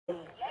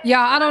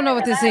Yeah, I don't know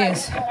what this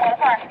is.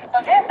 So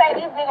just say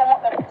this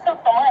nigga took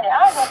some money.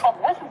 I don't give a fuck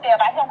what you say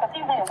about him because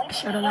he went with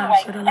Shut you up,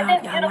 anyway. shut up. And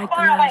then Y'all get a like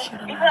car the away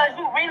shut up. because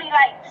you really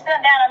like shut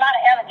down a lot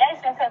of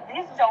allegations because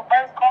this is your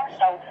first car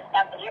show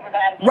after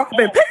everybody.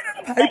 Robin, pay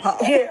the paper.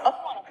 Yeah. You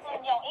want to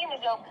clean your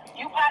image up.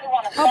 You probably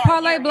want to Oh, start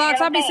parlay here. blocks.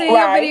 You I know be what I'm seeing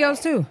your saying?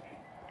 videos too.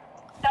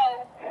 So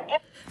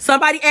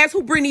Somebody asked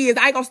who Brittany is.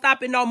 I ain't gonna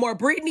stop it no more.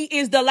 Brittany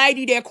is the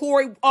lady that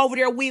Corey over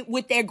there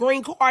with that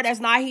green card that's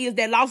not his,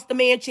 that lost the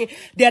mansion,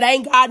 that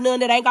ain't got none,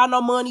 that ain't got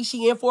no money.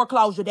 She in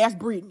foreclosure. That's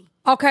Brittany.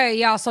 Okay,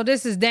 y'all. So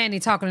this is Danny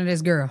talking to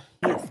this girl.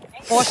 Yes.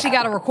 Or she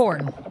got a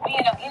recording. we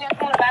end up getting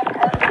into it about the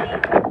other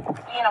shit.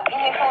 We end up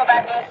getting into it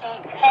about that shit,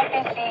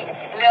 texting shit,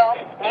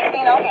 left. Next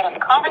thing you know, we had a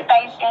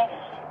conversation,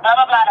 blah,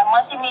 blah, blah, the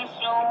monkey miss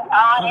you,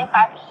 all that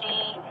type of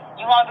shit.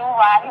 You want to do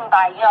right? He was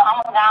like, yeah,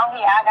 I'm going to go down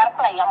here. I got to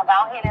play. I'm going to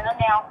go ahead and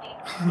announce it.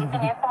 This and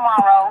this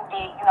tomorrow.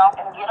 That, you know, I'm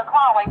going to get a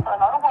car away for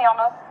another winner,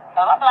 blah,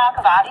 blah, blah.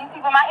 Because all these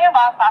people in my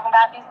inbox talking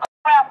about this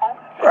raffle.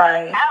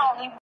 Right. I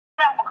don't need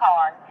raffle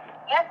cards.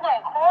 Guess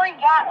what? Corey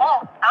got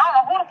up. I don't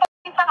know who the fuck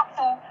he talked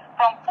to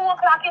from 2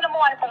 o'clock in the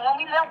morning from when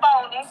we left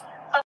bowling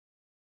to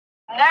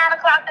 9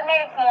 o'clock the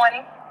next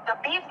morning. The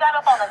beast got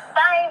up on the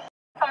same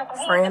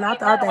friend. I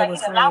thought they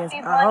was friends.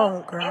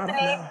 Oh, girl, I don't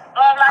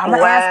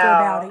know. I'm asking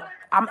about it.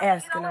 I'm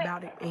asking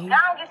about it. I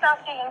don't get some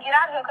shit and get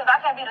out of here because I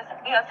can't be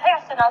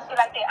attached to no shit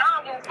like that. I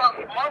don't give a fuck.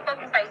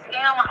 Motherfuckers say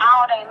scammer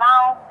all day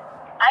long.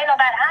 I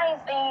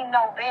ain't seen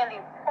no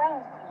barely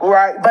proof.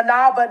 Right,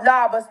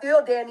 but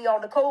still, Danny, on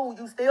the code,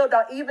 you still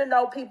don't, even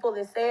though people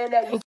is saying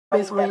that, you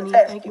Miss Winnie,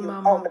 thank you,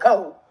 Mama, on the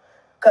code,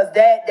 because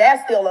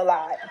that's still a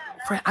lie.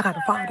 Friend, I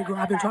gotta find the girl.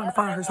 I've been trying to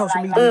find her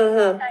social media.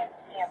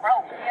 Yeah, bro,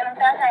 you know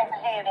what I'm saying? I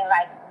can't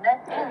like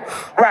nothing.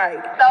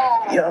 Right. So,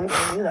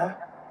 yeah, you know.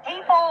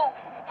 People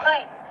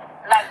put,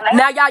 like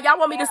now, y'all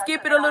want me to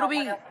skip it a little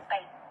bit? Right.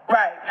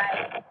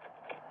 Like,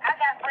 I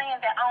got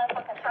friends that own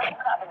fucking trucking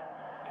companies.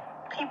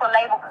 People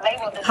label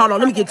hold on,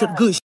 let me get to the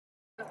good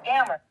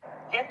scammer.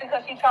 Just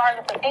because she charges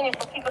a percentage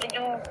for people to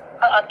use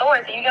her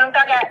authority. You get what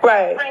I'm talking about?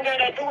 Right. Friend girl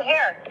that do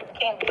hair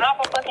can drop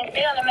a fucking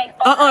sale and make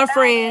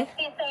friend.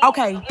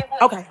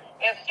 Okay.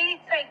 If she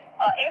takes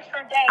an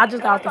extra day, I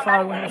just got the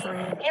phone with her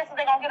friend. Guess what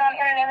they gonna get on the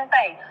internet and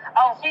say?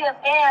 Oh, she a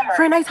scammer.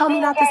 Friend, they told me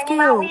not to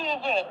skill.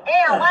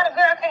 Damn, why the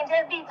girl can't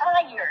just be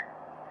tired?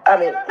 I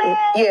mean,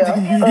 yeah.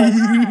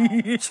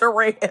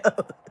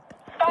 Sherelle.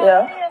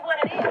 Yeah. It is what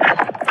it is.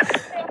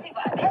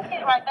 That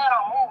shit right there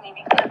don't move me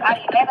because out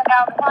of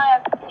 11,000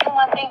 clients, you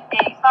wouldn't think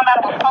that somebody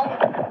would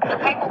post the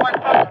paperwork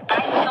from the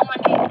bank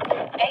showing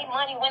that they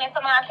money went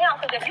into my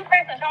account. Because if you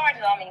press the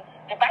charges on me,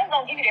 the bank's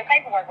gonna give you their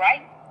paperwork,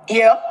 right?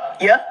 Yeah.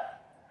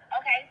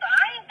 Okay, so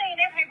I ain't seen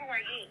that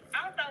paperwork yet.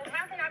 Also,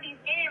 how can I be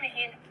scamming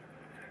in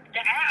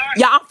the IRS?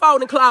 Yeah, I'm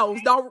folding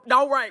clothes.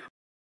 Don't write.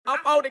 I'm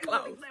folding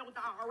clothes. With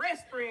the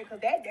IRS friend, because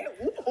that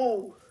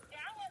ooh.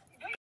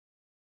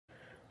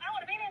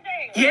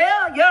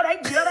 Yeah, they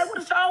would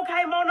have sure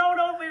came on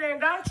over there and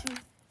got you.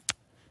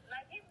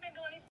 Like, he's been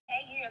doing this for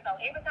 8 years, though.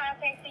 Every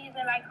time tax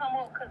season, like, come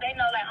up, because they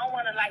know, like, I'm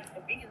one of, like, the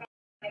biggest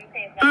in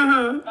tax.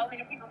 So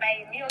many people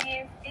made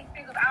millions, 6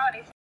 figures, all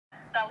this shit.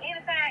 So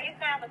anytime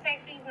it's time for tax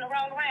season to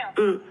roll around,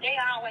 they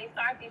always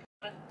start this.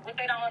 But what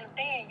they don't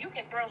understand, you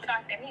can throw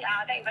shots at me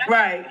all day, but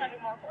I got 200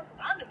 more forces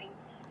under me.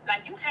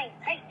 Like, you can't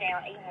take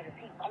down 800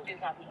 people. I'm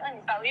just going to be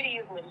honest. So it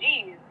is what it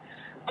is.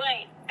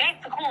 But back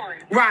to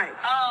Corey. Right.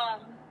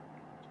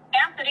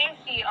 After that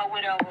shit or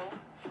whatever,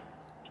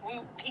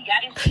 he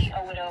got his shit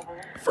or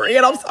whatever.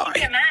 Friend, I'm sorry.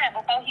 Keep in mind,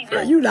 before he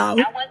Friend, you know.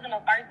 I wasn't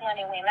the first one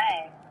that went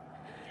live.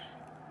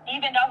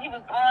 Even though he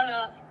was on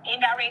the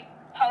indirect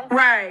post.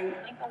 Right.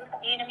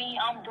 Enemy,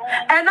 I'm doing.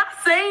 And I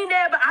seen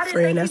that, but I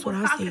didn't think he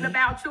was talking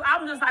about you.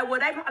 I'm just like, well,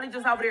 they probably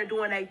just over there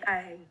doing their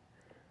thing.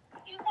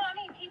 You know what I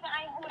mean? People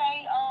ain't who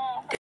they,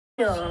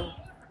 Yeah,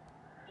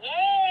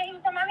 he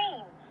was talking about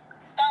me.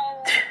 So,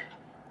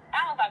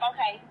 I was like,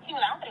 okay. He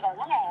was like, I'm finna go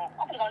live.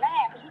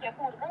 Because you just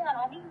pulled a gun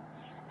on me.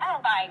 I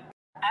was like,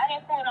 I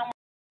didn't pull no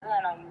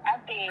gun on you. I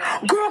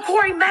said... Girl,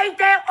 Corey made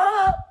that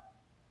up.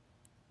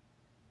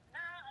 Nah,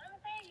 let me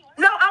tell you.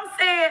 No,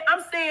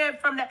 I'm saying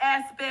from the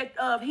aspect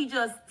of he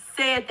just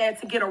said that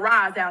to get a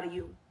rise out of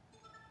you.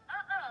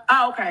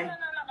 Oh, okay. No.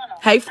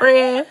 Hey,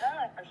 friend.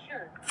 For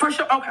sure. For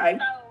sure, okay.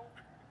 So,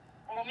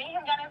 when me and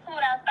him got into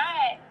it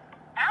outside,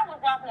 I was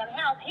walking in the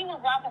house. He was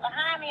walking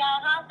behind me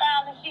on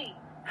hostile and shit.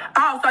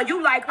 Oh, so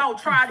you like,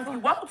 try it if you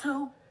want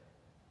to.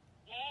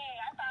 Yeah,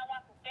 I started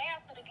walking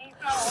faster to get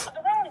to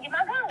the room to get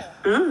my gun.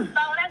 So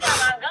when I got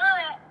my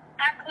gun,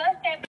 I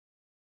clutched that bitch.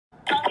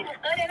 So he was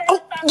studying the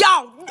house.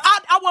 Y'all,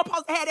 I wasn't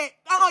supposed to have that.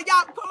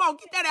 Y'all, come on,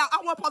 get that out.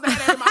 I wasn't supposed to have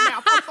that in my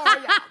mouth. I'm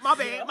sorry, y'all. My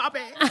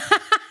bad.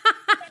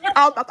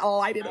 I was about to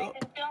light it up.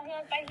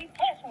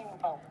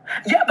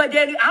 Yeah, but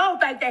Danny, I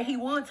don't think that he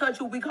would touch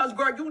you because,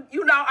 girl,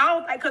 you know, I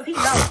don't think, because he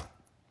knows.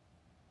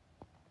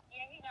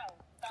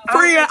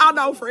 Friend, I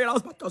know, friend. I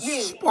was about to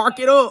spark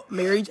it up.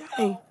 Mary Jane.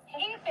 So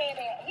he said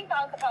that he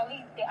told the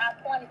police that I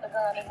pointed the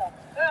gun at him.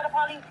 Girl, the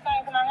police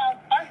came to my house.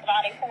 First of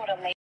all, they pulled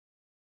up late.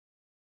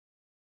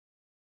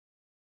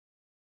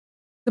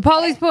 The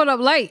police pulled up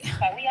late.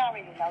 So we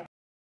already know.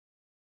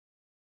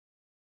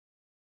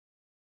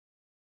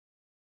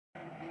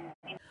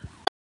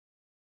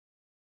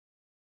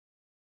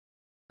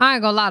 I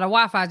ain't gonna lie, the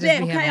Wi-Fi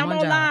just be having one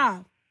job.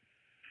 Live.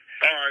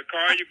 All right,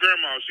 call your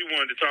grandma. She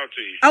wanted to talk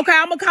to you. Okay,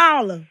 I'm gonna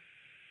call her.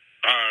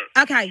 All right.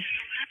 Okay.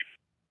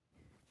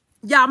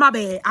 Y'all, my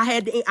bad. I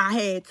had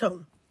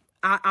to.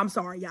 I'm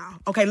sorry, y'all.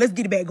 Okay, let's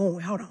get it back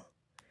going. Hold on.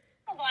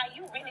 Like,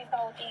 you really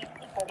told these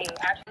people that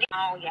actually,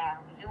 oh, y'all,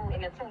 you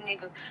and the two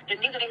niggas, the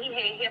nigga that he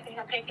had helping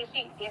him take his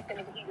shit, that's the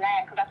nigga he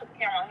lied, because I took the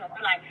camera on him.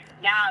 I'm like,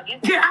 y'all, you...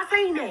 Yeah, I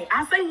seen that. Yeah,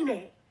 you seen the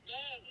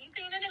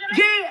nigga?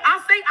 Yeah,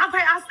 I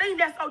seen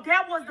that. So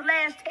that was the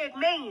last tech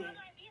man.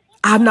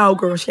 I know,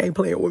 girl. She ain't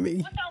playing with me.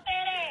 What's your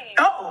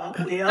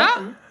fat ass?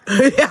 Yeah.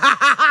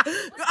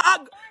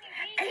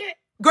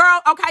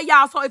 Girl, okay,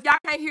 y'all. So if y'all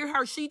can't hear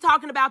her, she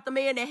talking about the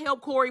man that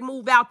helped Corey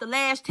move out, the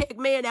last tech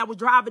man that was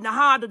driving the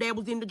Honda that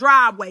was in the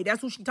driveway.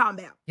 That's what she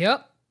talking about.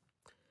 Yep.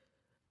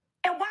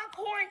 And why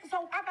Corey?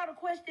 So I got a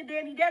question,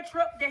 Danny. That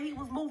truck that he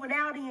was moving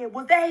out in,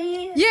 was that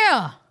his?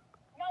 Yeah.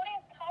 No,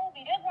 that's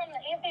Kobe. That's one of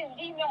the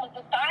SSG members,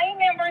 the same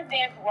members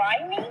that's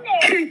right in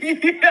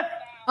there.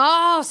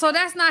 Oh, so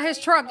that's not his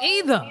truck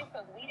either.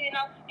 We didn't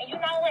know. And you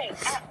know what?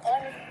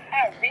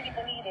 I really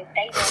believe that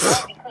they didn't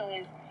know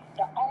because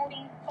the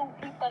only two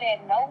people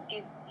that know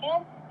is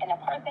him and the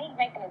person he's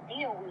making a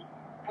deal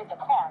with the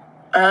car.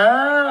 Oh.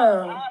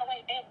 All the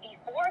way back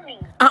before me.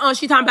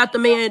 She talking about the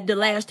man, the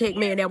last tech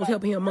man that was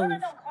helping him move. None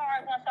of them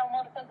cars, one of them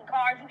motherfucking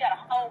cars, you got a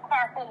whole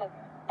car full of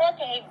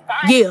fucking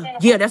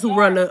exotics. Yeah, that's who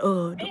run the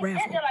raffle. That's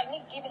just like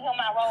me giving him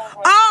my Rolls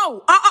Royce.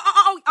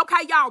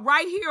 Okay, y'all,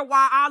 right here,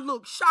 while I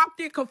look shocked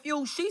and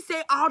confused, she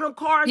said all them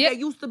cars that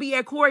used to be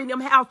at Corey and them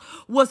house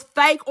was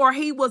fake, or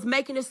he was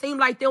making it seem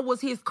like them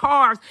was his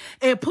cars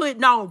and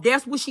putting on.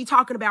 That's what she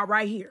talking about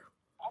right here.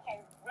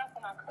 Okay,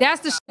 that's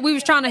the shit we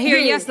was trying to hear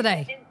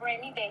yesterday. Just bring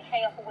me that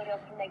half or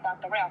whatever you make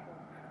off the raffle.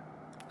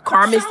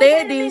 Carmen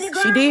said this.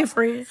 She did,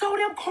 friend. So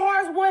them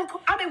cars weren't...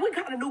 I mean, we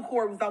kind of knew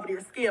Corey was over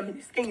there scamming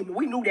and scheming.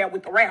 We knew that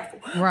with the raffle.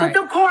 Right. But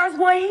them cars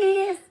weren't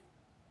his.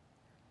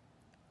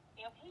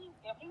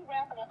 If he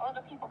raffling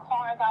other people's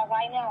cars out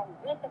right now,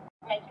 what the f***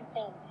 make you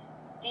think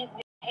this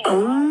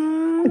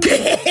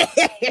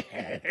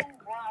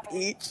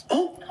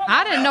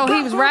I didn't know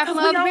he was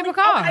raffling other people's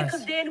cars. Okay,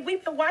 because then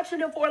we've been watching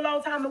them for a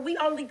long time, and we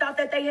only thought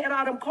that they had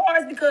all them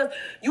cars because,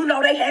 you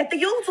know, they had the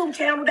YouTube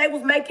channel. They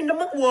was making the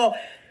money. Well,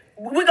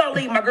 we're going to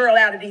leave my girl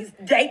out of these.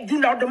 They, you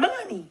know, the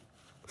money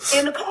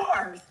in the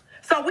cars.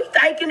 So we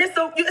thinking it's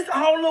a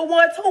whole little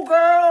one, too,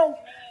 girl.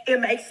 It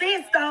makes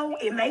sense, though.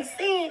 It makes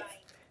sense.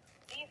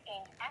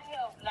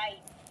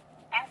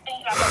 I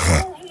think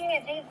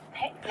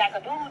a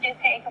dude just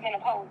tagged him in a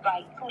post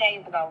like 2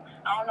 days ago.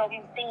 I don't know if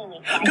you've seen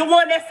it. The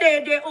one that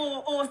said that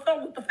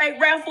something with the fake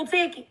raffle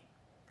ticket?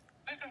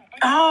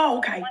 Oh,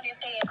 okay. The one that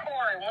said,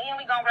 Corey, when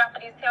we gonna raffle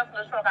this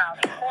Tesla truck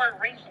out? And Corey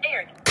reached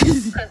there.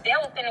 Because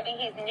that was gonna be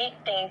his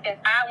next thing.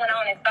 Since I went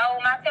on and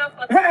sold my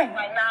Tesla truck,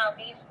 like, nah,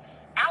 bitch.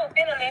 I was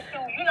finna let you,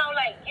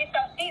 like, get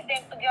your shit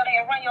back together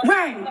and run your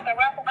truck and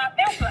raffle my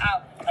Tesla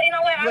out. So, you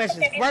know what? First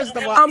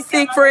of all, I'm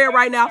sick for it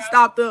right now.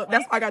 Stopped up.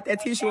 That's why I got that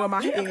tissue in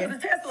my hand.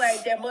 Because the Tesla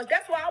ain't that much.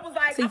 That's why I was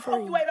like, I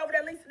hope you ain't over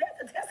there, Lisa.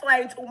 The Tesla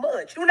ain't too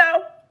much, you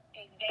know?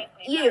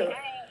 Exactly. Yeah. I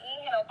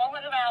ain't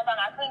 400 miles on.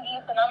 I couldn't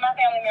give to none of my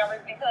family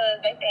members because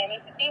they saying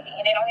it's a TITI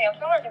and they don't have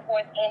charging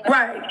ports in the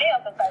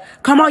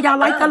Come on, y'all,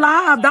 like the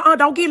live.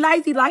 Don't get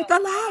lazy. Like the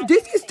live.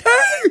 This is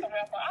tea.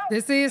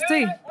 This is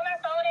tea. When I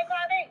sold that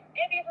car, that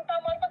bitch was so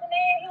motherfucking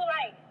mad. He was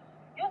like,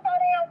 you so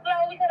damn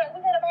slow. We could have.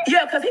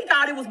 Yeah, because he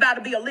thought it was about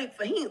to be a lick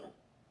for him.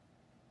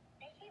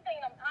 And she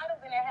seen them titles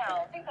in their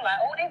house. People like,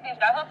 oh, this bitch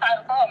got her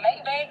title for her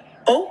Maybach.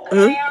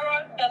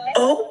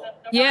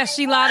 Yeah,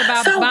 she lied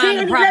about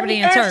buying the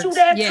property in Turks.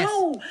 Yes.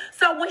 Too.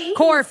 So when he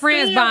Corey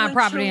friends buying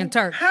property in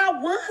Turks.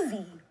 How was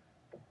he?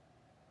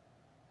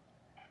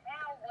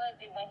 How was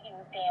it when he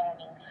was staying with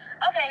me?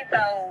 Okay, so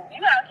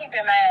you gotta keep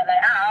in mind,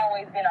 like, I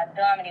always been a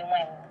dominant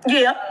woman.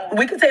 Yeah,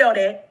 we can tell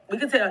that.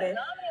 Dominant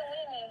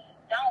women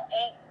don't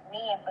ask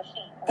men for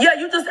shit. Yeah,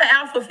 you just an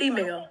alpha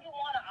female. You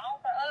wanna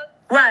offer us?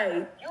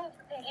 Right. You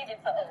can give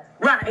it to us.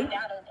 Right.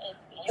 Without us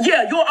asking.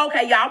 Yeah, you're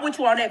okay. Yeah, I'm with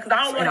you on that because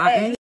I don't want to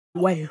ask.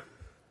 Where? Yeah, it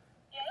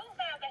was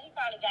times that he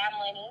probably got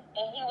money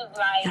and he was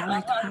like,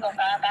 $100 or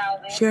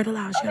 $5,000. Share the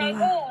live, Okay,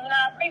 cool. I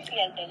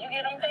appreciate that. You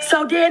get what I'm saying?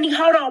 So, Danny,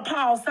 hold on,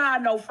 pause.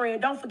 Side note,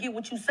 friend. Don't forget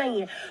what you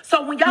saying.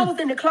 So, when y'all was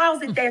in the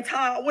closet that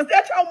time, was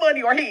that your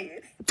money or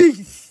his?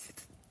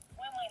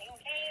 What money? It was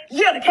cash?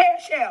 Yeah, the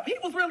cash app. He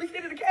was really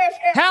sitting the cash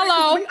app.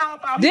 Hello.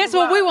 This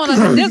what we want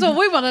to. This what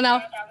we want to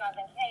know.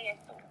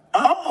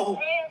 Oh.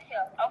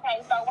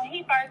 Okay, so when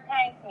he first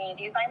came to me,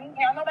 this ain't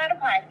he nobody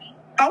pocket.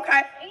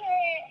 Okay.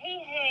 He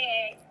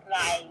had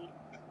like,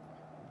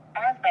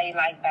 I'd say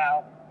like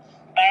about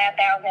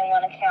 5,000 in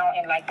one account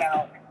and like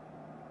about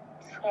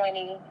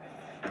 20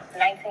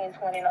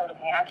 another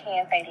account. I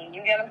can't say that.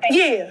 You get what I'm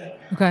saying?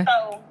 Yeah. Okay.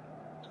 So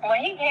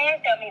when he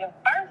cashed at me the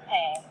first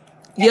time.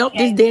 Yep,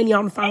 this Danny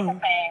on the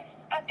phone.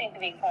 I think the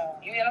big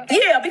phone. You get what I'm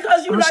saying? Yeah,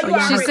 because you know you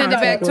She sent it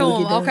back to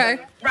him. Okay.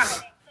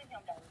 Right.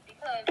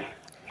 Because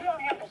you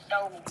don't have to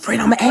show me.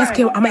 Friend, I'm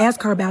gonna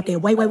ask her about that.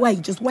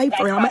 Wait. Just wait,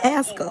 friend. I'm gonna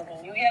ask her.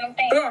 You get what I'm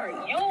saying?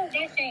 Right. Use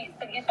this shit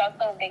to get your stuff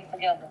back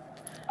together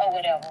or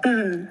whatever.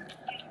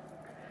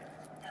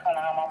 going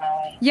on,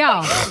 Mama.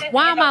 Y'all,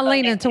 why am I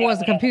leaning towards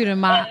the computer in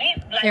my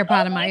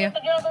AirPod in my ear?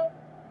 Like,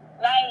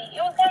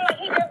 it was kind of like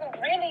he just was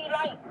really,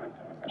 like,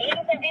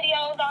 editing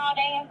videos all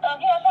day and stuff.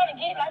 He was trying to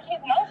get, like,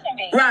 his motion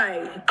back.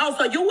 Right. Oh,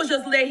 so you was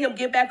just letting him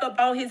get back up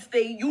on his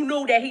feet. You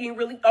knew that he didn't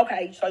really...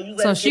 Okay, so you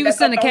let him she get was back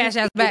sending up on cash his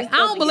ass feet. back. I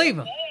don't believe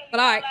him. Yeah, But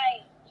all right.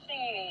 Like,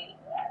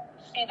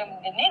 shit, the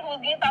nigga was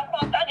getting so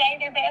close, I gave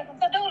his ass a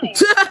to-do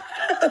list.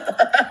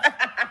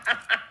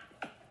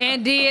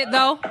 And did,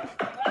 though. I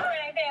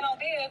ain't paying no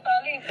bills, so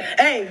listen.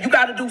 Hey, you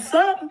got to do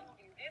something.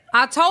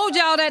 I told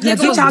y'all that Yeah,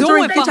 nigga was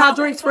doing for get y'all her.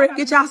 drinks, Fred.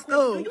 Get y'all Do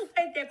stuff. you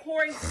think that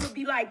Corey would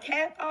be like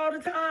Cap all the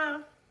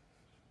time?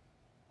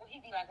 Well, he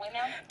be like, what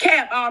now?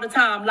 Cap all the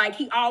time. Like,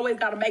 he always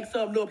got to make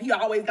something up. He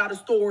always got a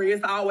story.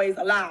 It's always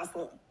a lie or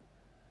something.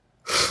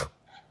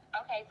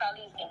 Okay, so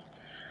listen.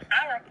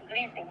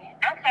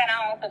 I'm kind of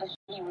on to the shit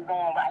he was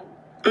doing, right?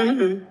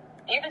 Mm-hmm.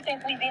 Ever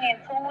since we've been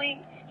into it,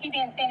 he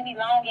been sending me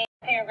long ass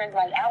paragraphs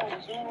like, I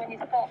was genuine as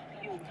fuck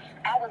to you.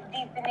 I was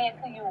this and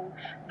that to you.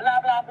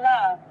 Blah, blah,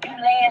 blah. You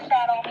last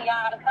shot on me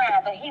all the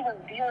time. But he was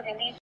building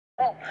these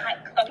up.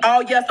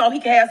 Oh, yeah, so he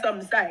can have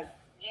something to say.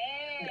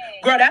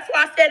 Yeah. Girl, that's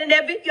why I said in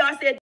that video, I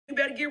said, you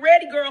better get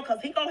ready, girl, because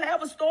he going to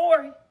have a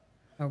story.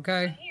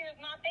 Okay. Here's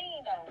my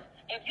thing, though.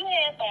 If you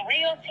had some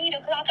real tea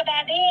to clock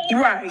about Danny,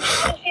 Right.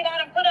 some shit I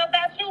done put up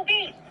about you,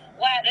 bitch.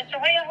 Why, the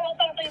Sherelle hold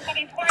something for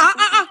these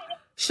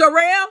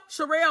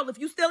Sherelle, if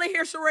you still in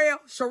here,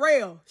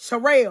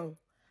 Sherelle.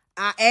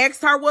 I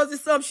asked her, was it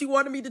something she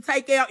wanted me to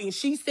take out? And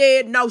she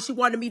said no, she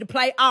wanted me to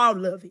play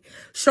all of it.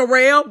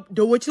 Sherelle,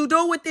 do what you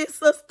do with this,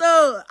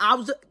 sister.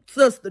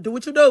 Sister, do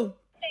what you do.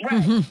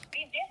 Mm-hmm.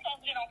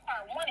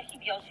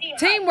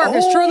 Teamwork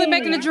is truly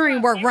making the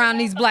dream work around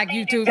these black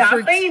YouTube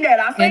streets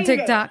and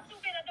TikTok.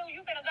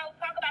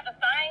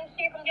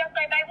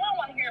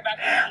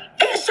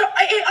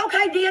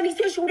 Okay, Danny,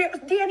 since you there,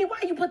 Danny, why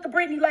you put the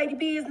Brittany lady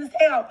business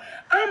out?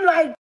 I'm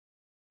like,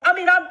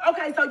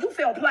 okay, so you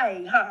feel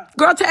played, huh?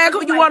 Girl, tag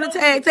who you want to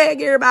tag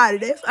everybody.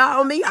 That's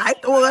all me. I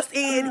throw us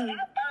in.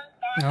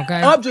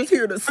 Okay. I'm just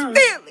here to spill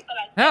it.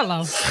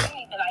 Hello.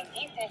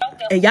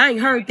 And y'all ain't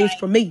heard this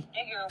from me.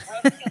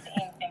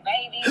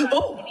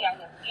 Ooh.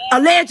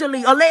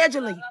 Allegedly. So,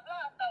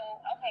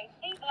 okay,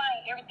 she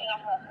blamed everything on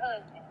her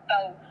husband.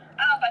 So,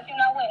 I was like, you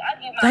know what?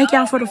 I give my Thank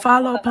y'all for the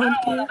follow,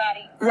 Pumpkin.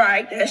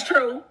 Right, that's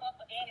true.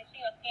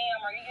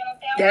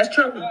 That's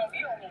true.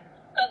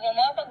 Because when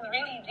motherfuckers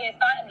really just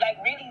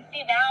really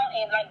sit down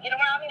and get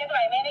around me, they be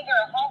like, man, that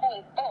girl humble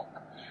as fuck.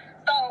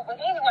 So, but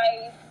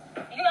anyways,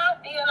 you know, I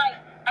feel like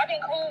I've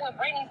been cool with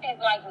Brittany since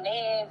last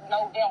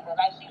November.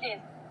 Like, she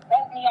just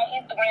wrote me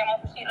on Instagram on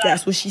some shit.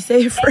 That's what she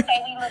said, friend. They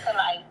say we look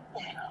alike.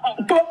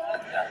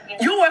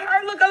 You and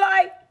her look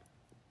alike?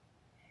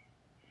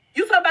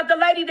 You talking about the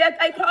lady that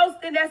they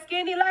posted, that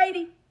skinny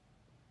lady?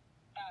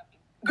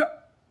 Girl,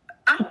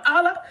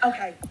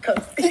 okay.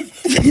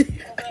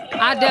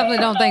 I definitely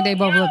don't think they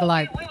both look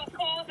alike. We was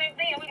cool since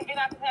then. We been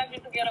out the country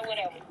together,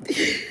 whatever.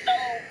 So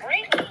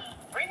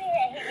Brittany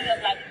had hit me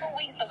up like 2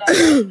 weeks ago.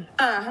 3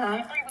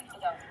 weeks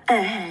ago.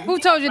 Who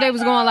told you they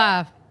was going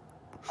live?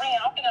 Man,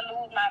 I'm gonna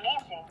lose my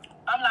mention.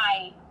 I'm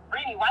like,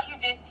 Brittany, why you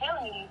just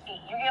telling me this shit?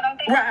 You get what I'm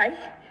saying? Right.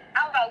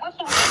 I was like, what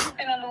you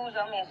finna lose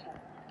your mention?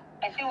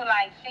 And she was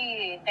like,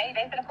 shit, they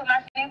finna put my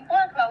shit in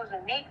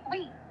foreclosure next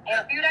week. In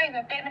a few days,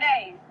 in 7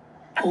 days.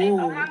 I said,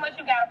 so how much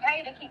you gotta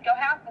pay to keep your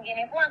house from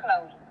getting in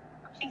foreclosure?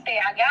 She said,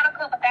 I got a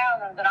couple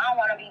thousand, but I don't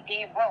want to be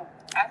dead broke.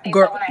 I said,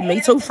 Girl, so me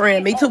too,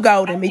 friend. Me too,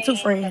 golden. Me too,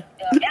 friend.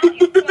 The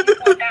amount is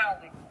 $24,000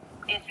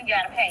 that you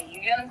gotta pay.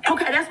 You get what I'm saying?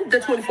 Okay, that's what the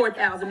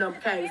 24,000 number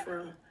came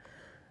from.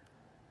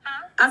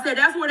 Huh? I said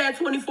that's where that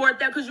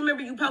 24,000, because you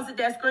remember you posted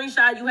that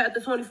screenshot, you had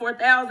the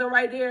 24,000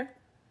 right there?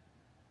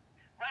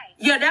 Right.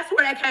 Yeah, that's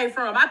where that came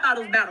from. I thought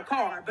it was about a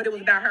car, but it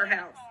was about her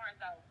house.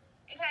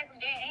 It came from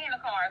Dad and the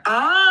car.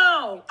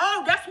 Oh,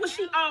 that's what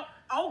she,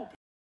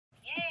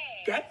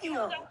 Yeah.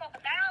 damn.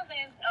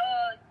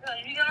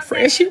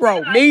 Friend, she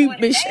wrote me,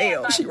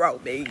 Michelle. She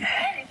wrote me. So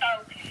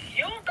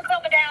use the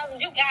couple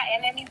thousand you got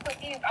and let me put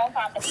these on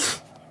top of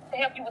these to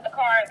help you with the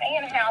cars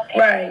and the house.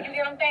 Right. You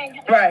get what I'm saying?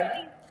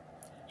 Right.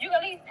 You can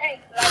at least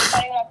take, so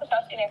they won't put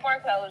your shit in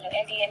foreclosure.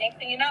 And then next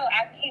thing you know,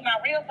 I keep my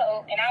realtor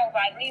up and I was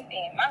like,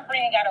 listen, my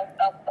friend got a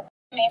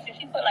mansion.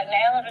 She put like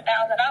 $900,000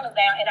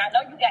 down and I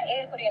know you got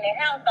equity in that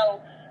house.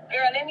 So,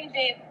 girl, let me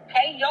just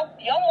pay your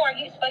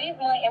mortgage for this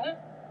month and we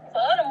for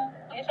other month.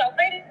 Get your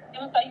credit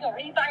so you can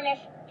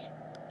refinance.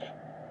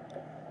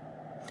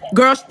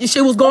 Girl,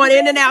 she was going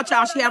in and out,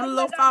 y'all. She having a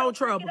little phone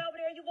trouble. Over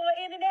there, you going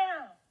in and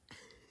out.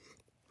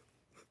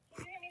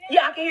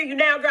 Yeah, I can hear you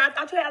now, girl. I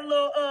thought you had a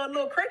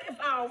little cricket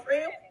phone,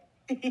 friend.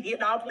 You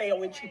know, I'm playing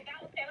with you.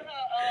 I was telling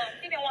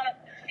her,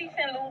 she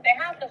shouldn't lose the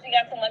house because she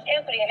got too much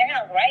equity in the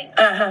house, right?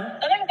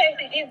 So let me say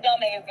this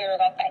dumb ass girl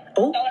gonna say.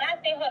 So when I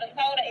sent her the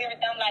total,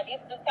 everything, I'm like, this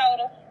is the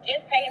total.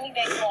 Just pay me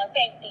back on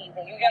tax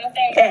season. You get what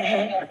I'm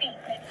saying?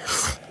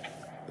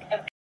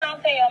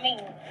 Don't tell me.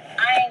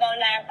 I ain't gonna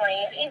lie,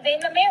 friend. It's in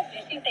the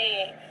message. She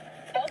said.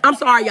 I'm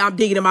sorry, y'all. I'm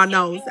digging in my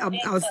nose. I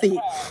was sick.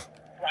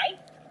 Right?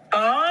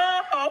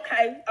 Oh,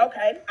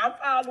 okay. I'm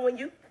following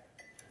you.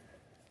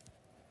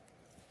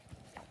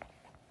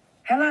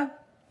 Hello?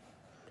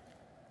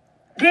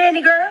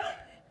 Danny, girl?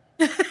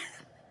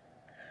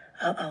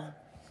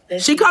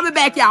 She coming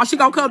back, y'all. She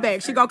gonna come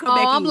back. She gonna come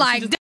back. I'm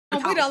like,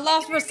 damn, we done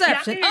lost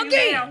reception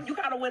again. You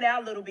kind of went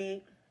out a little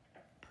bit.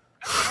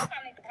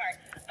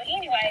 But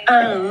anyway,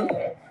 I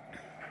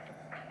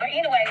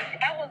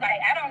was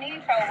like, I don't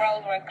need pro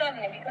rose or a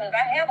covenant because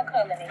I have a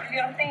covenant. You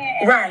get what I'm saying?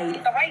 And right.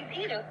 It's the right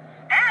either.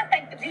 I'll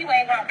take the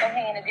G-Wagon off your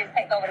hand and just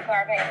take over the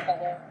car payment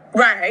somewhere.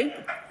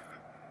 Right.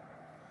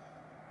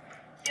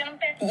 You know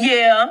what I'm saying?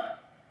 Yeah.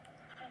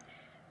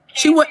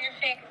 She would.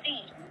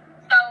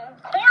 So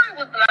Corey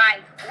was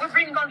like, "We're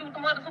Brittany gonna do with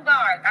some other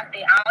cigars?" I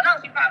said, "I don't know.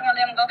 She probably gonna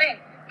let him go back."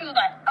 He was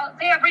like, "Oh,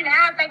 tell Brittany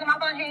I'll take him off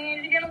her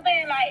hands." You get what I'm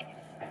saying? Like,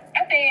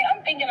 I said,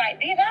 I'm thinking like,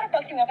 "Bitch, how the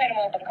fuck you gonna pay them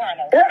over the car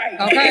note?" Right.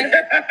 Okay.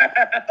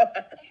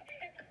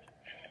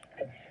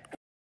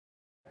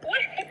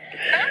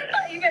 I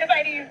thought you better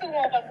pay these 2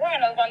 on for car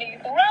notes on these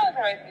 2 Rolls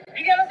Royces.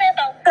 You get what I'm saying?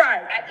 So,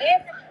 right. I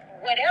guess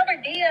whatever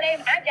deal I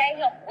gave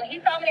him, when he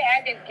told me that,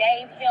 I just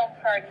gave him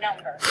her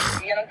number.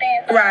 You get what I'm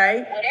saying? So,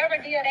 right. Whatever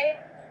deal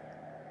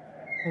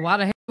Why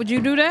the hell would you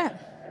do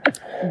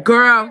that?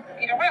 Girl. I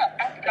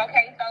said,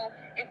 okay, so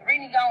if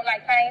Brittany gonna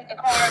like change the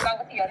cars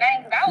over to your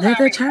name, because I was Let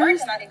her already change?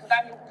 working on it because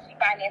I knew who she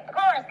financed the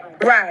cars through.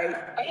 Right.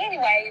 But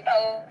anyway,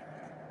 so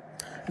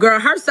Girl,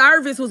 her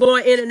service was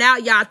going in and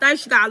out, y'all. I think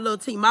she got a little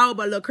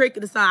T-Mobile, a little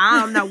cricket or something. I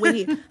don't know what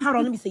here. Hold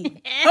on, let me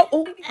see.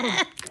 Oh,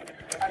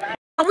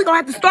 we gonna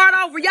have to start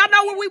over. Y'all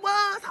know where we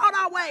was? Hold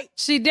on, wait.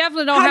 She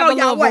definitely don't have a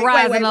little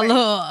Verizon, a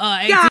little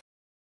God.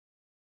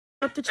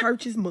 Up the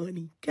church's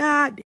money.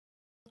 God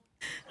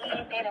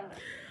damn.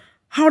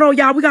 Hold on,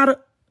 y'all. We gotta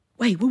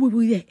wait. Where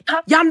we at?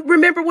 Y'all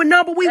remember what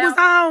number we was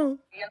on?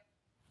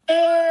 I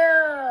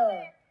was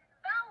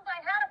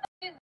like, how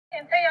the fuck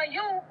can tell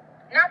you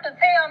not to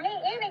tell me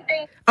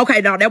anything?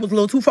 Okay, no, that was a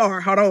little too far.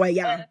 Hold on, wait,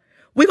 y'all.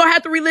 We gonna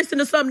have to re-listen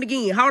to something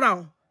again. Hold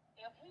on.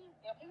 If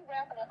he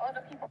rapping to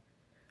other people.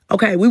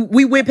 Okay,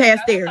 we went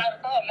past there.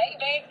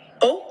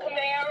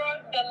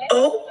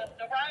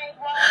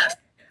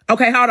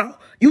 Okay, hold on.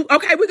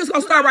 We just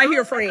gonna start right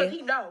here, friend.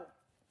 He know.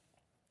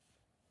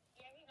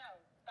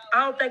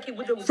 I don't think he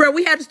would do it. Friend,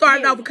 we had to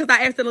start it over because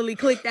I accidentally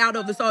clicked out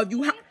of it. So if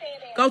you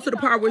go to the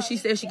part where she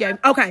said she gave.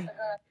 Okay.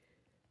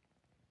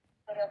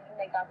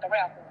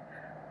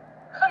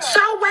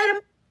 So wait a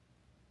minute.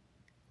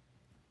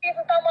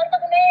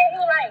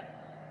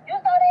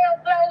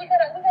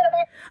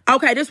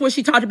 Okay, this is what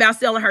she talked about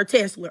selling her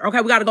Tesla.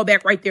 Okay, we got to go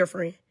back right there,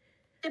 friend.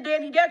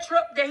 Danny, that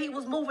truck that he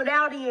was moving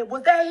out in,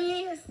 was that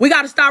his? We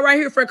got to stop right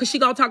here, friend, because she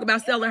going to talk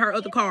about selling her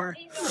other car. I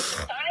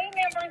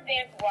remember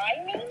this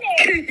right me now.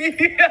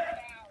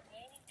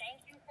 Thank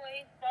you for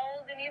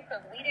exposing this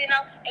because we didn't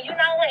know. And you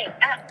know what?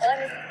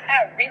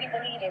 I really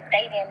believe that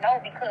they didn't know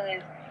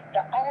because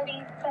the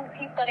only 2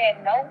 people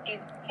that know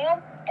is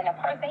him and the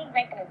person he's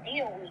making a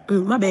deal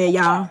with. My bad,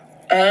 y'all.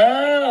 Oh.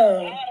 All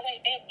the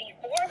way back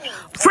before me.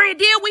 Friend,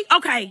 did we?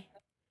 Okay.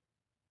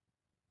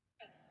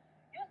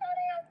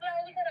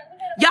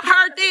 Y'all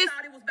heard this? I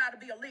thought it was about to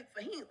be a lick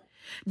for him.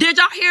 Did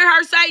y'all hear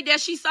her say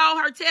that she sold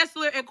her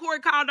Tesla and Corey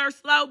called her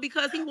slow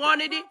because he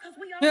wanted it?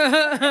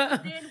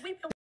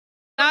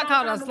 I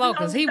called her slow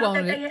because he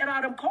wanted it.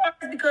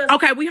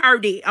 Okay, we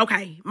heard it.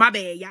 Okay, my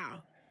bad,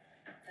 y'all.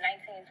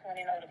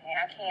 1920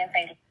 I can't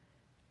say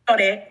that.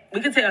 That.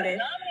 We can tell that.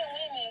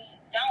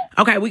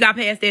 Okay, we got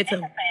past that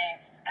too.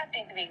 I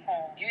think the big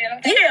phone. You know what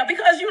I'm saying? Yeah,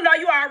 because you know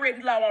you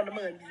already low on the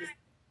money.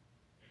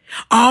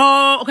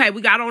 Oh, okay,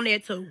 we got on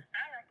that too.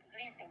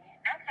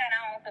 I kind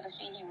of on to the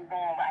shit he was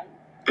going right.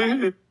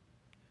 Mm-hmm.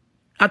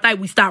 I think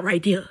we stopped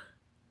right there.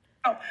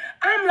 Oh,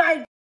 I'm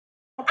like,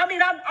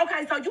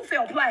 okay, so you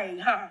feel played,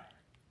 huh?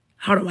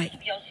 Hold on, wait.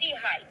 Yo, she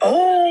hype.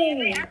 Oh.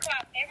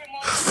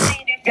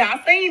 Yeah, I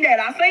seen that.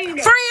 Friend,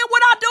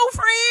 what I do,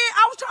 friend?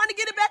 I was trying to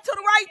get it back to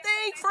the right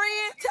thing,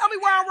 friend. Tell me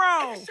where I'm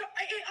wrong. So,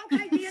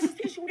 okay,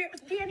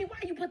 Danny, why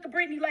you put the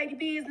Brittany lady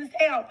business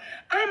out?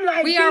 I'm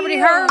like, we already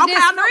heard this. Okay,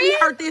 I know we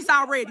heard this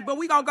already, but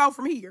we gonna go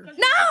from here.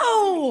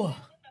 No. With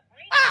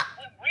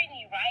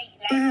Brittany, right?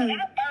 Like,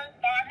 when I first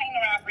started hanging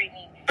around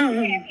Brittany,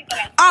 people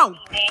like,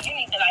 man, you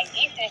need to like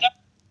distance.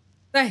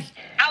 Hey.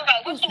 I was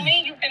like, what you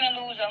mean you finna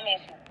lose your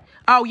mission?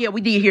 Oh, yeah,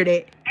 we did hear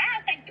that.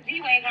 I'll take the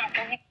G-Wagon off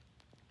for him.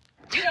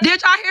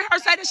 Did y'all hear her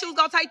say that she was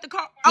gonna take the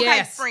car? Okay,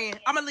 yes. Friend,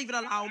 I'm gonna leave it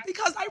alone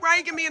because they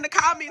ranking me in the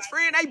comments,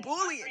 friend. They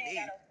bullying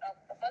me. A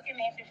fucking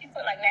mansion. She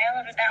put like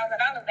 $900,000 down, and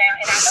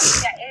I know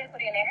she got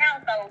equity in that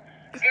house. So,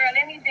 girl,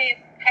 let me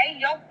just pay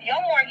your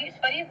mortgage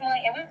for this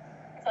month,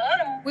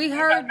 and we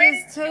heard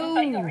this too.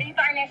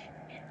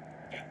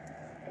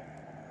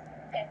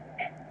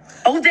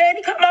 Oh,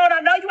 Danny, come on!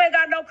 I know you ain't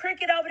got no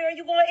cricket over there.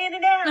 You going in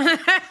and out?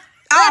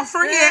 Oh,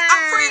 friend,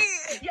 friend.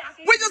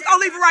 We just gonna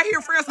leave it right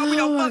here, friend, so we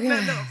don't fuck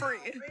nothing up,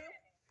 friend.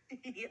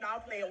 I'm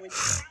playing with you.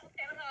 I was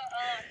telling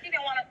her, she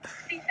didn't want to,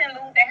 she couldn't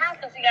lose the house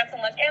because she got too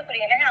much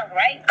equity in the house,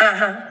 right?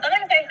 So let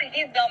me say,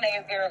 this dumb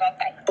ass girl gonna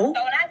say. So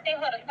when I sent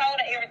her the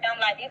total, everything, I'm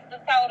like, this is the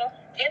total.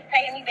 Just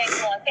pay me back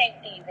on tax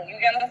season. You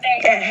get what I'm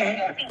saying?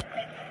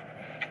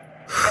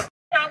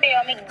 Don't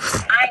tell me.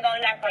 I ain't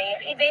gonna lie, friend.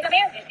 It's been a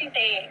message. She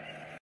said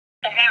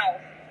the house.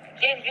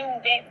 just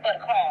use that for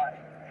the cars,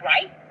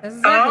 right? That's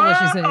exactly what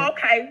she said.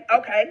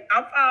 Okay.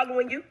 I'm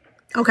following you.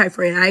 Okay,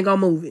 friend, I ain't gonna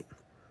move it.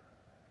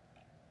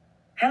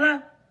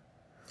 Hello?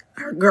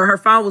 Her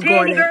phone was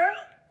going girl?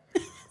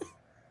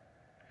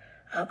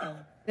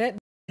 That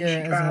She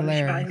is probably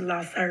hilarious.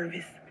 lost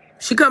service.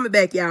 She coming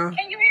back, y'all.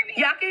 Can you hear me?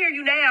 Yeah, I can hear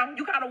you now.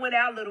 You kind of went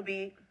out a little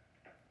bit.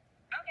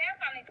 Okay, I'm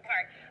following the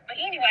part. But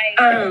anyway,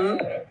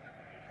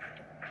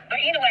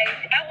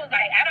 I was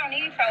like, I don't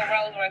need Pro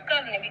Rose or a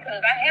covenant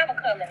because I have a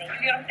covenant.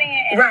 You get what I'm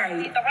saying? And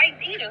Right. If the right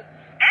leader,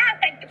 I'll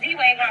take the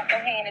G-Wagon off your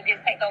hand and just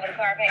take over the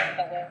car payment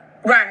somewhere.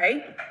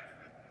 Right.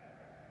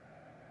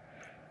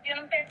 You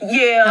know what I'm saying?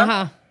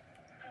 Yeah.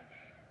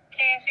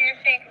 Cashier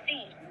check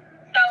seat.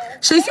 So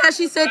She said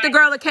she sent the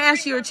girl a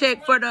cashier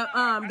check for the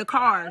cars. You probably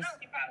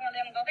gonna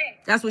let them go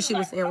back. That's what she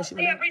was saying when she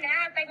went Yeah, out. Brittany,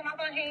 I'll take them off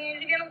her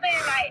hands. You get what I'm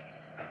saying? Like,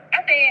 I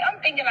said, I'm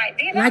thinking like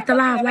this. Like the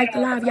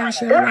live, y'all.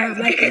 Share the live,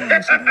 like the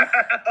live. Share the live.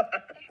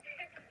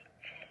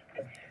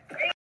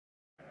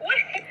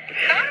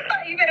 I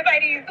thought you better pay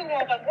these two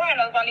on for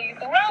Guanos on these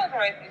two Rolls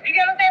Royces. You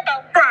get what I'm saying?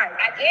 So, Right.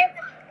 I guess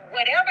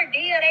whatever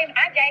deal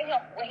I gave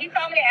him, when he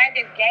told me that, I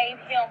just gave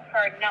him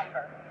her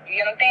number. You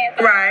get what I'm saying?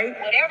 So, Right.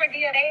 whatever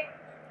deal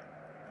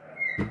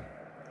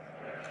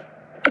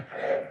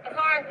the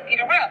cars get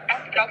a rep.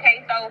 I said,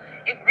 okay, so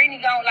if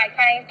Brittany gonna like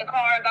change the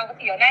cars over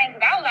to your name,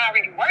 because I was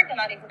already working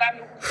on it because I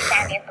knew who to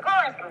finance the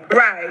cars through.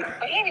 Right.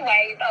 But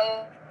anyway,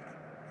 so.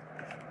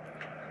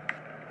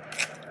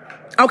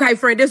 Okay,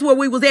 friend, this is where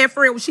we was at,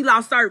 friend, when she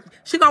lost service.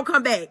 She gonna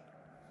come back.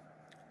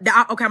 Okay,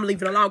 I'm gonna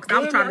leave it alone because I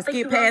was trying to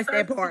skip past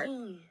that part.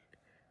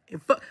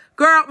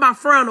 Girl, my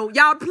frontal.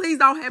 Y'all, please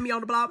don't have me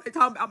on the blog and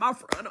talking about my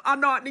frontal. I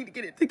know I need to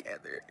get it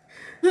together.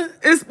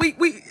 It's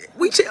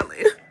we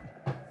chilling.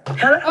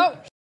 Hello? Oh,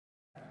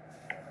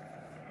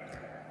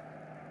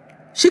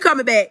 She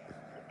coming back.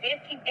 This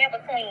keep there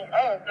between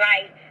us,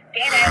 like,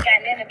 that ain't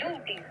got nothing to do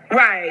with this.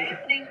 Right.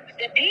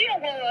 The deal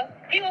was,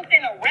 he was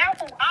finna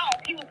raffle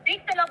off. He was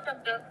fixing up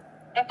the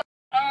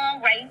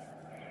race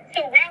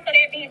to raffle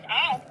that bitch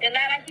off. The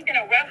line like he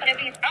finna raffle that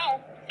bitch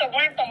off to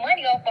run some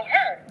money off for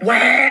her.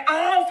 Wow.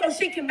 Oh, so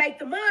she can make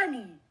the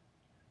money.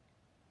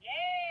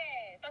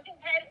 Yeah. So she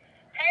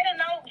pay the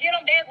note, get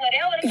them back,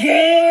 whatever.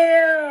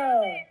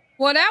 Yeah.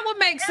 well, that would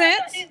make How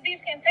sense. this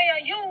bitch can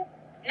tell you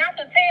not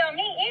to tell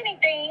me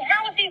anything?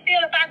 How would she feel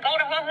if I go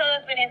to her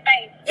husband and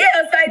say, Yeah,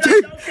 say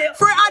like, don't tell.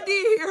 Friend, I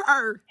did hear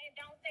her. and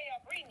don't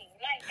tell Brittany?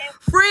 Like,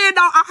 that's Friend,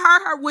 I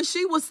heard her. What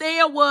she was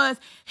saying was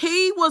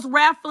he was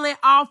raffling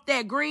off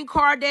that green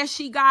car that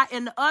she got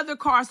and the other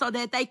car so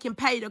that they can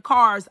pay the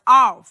cars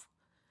off.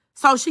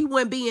 So she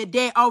wouldn't be in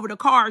debt over the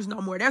cars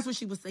no more. That's what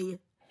she was saying.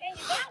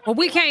 Well,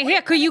 we can't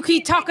hear because you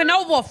keep talking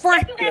over,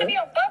 friend. you gotta be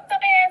a fucked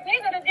up ass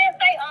nigga to just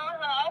say,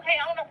 okay,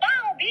 on the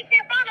phone, bitch,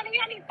 in front of me, you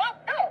got me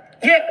fucked up.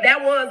 Yeah,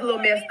 that was a little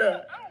messed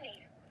up.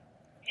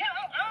 Yeah,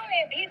 I'm on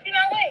that, bitch. You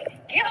know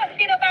what? Get her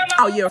shit up out my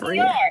Oh, yeah, own friend.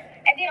 yard.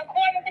 And then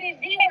according to this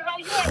G, hoe,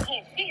 you ain't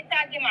getting shit till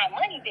I get my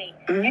money back.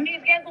 And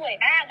bitch, guess what?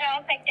 I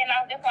don't take that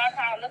off. That's why I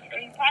called Look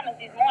Street Partners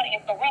this morning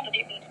and surrender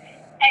this bitch.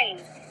 Hey,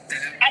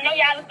 I know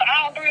y'all look for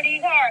all three of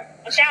these cars,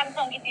 but y'all just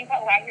gonna get these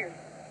hoes right here.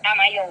 Out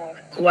my yard.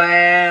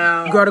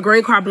 Wow. Girl, the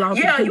green car belongs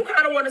to Yeah, the you people.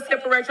 kind of want to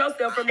separate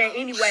yourself from that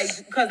anyway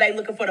because they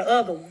looking for the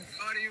other one.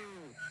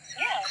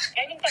 Yeah,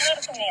 they need to let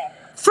us in there.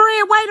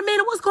 Friend, wait a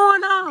minute. What's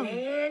going on?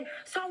 And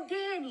so,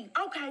 Danny,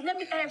 okay, let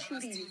me ask you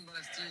this.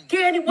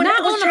 Danny, when Not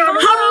I was on the trying phone.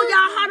 to... Hold on,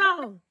 y'all.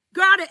 Hold on.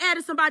 Girl, I done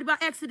added somebody by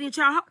accident,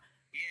 y'all.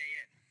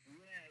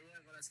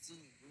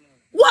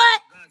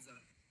 What?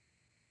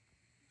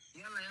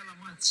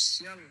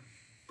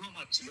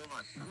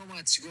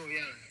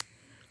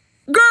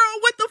 Girl,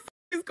 what the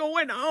is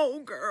going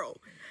on, girl?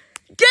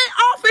 Get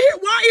off of here.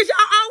 Why is y'all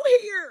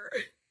out here?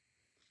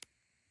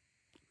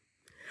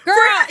 Girl,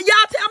 Friend,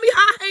 y'all tell me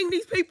how I hang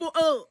these people up.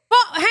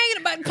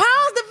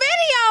 pause the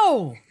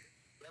video.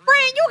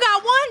 Friend, you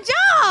got one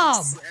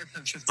job.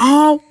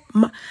 Oh,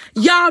 my.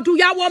 Y'all, do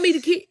y'all want me to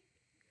keep?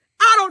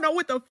 I don't know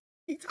what the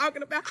he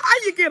talking about. How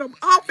you get them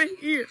off of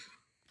here?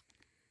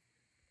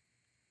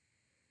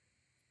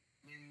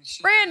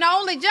 Friend, the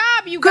only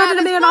job you Girl, got the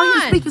is man on you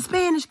fun. speaking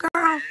Spanish,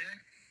 girl.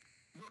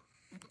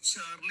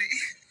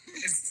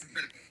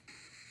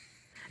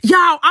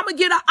 Y'all, I'm gonna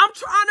get off. I'm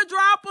trying to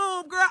drop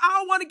them, girl. I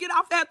don't want to get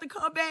off. I have to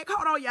come back.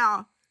 Hold on,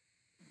 y'all.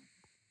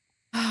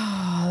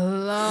 Oh,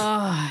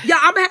 Lord. Y'all,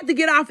 I'm gonna have to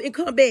get off and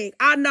come back.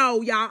 I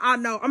know, y'all. I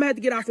know. I'm gonna have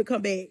to get off and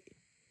come back.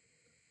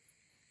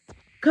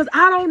 Cause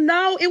I don't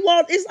know.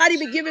 It's not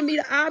even giving me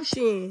the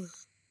option.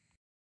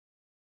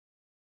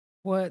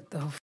 What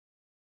the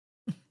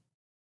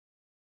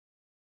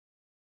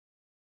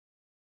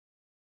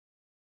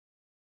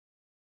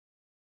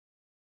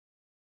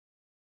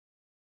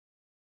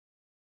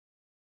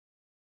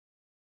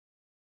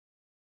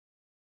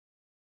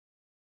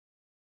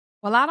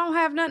Well, I don't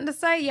have nothing to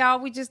say, y'all.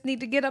 We just need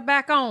to get her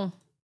back on.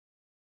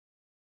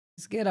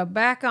 Let's get her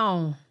back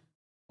on.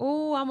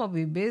 Oh, I'm going to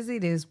be busy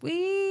this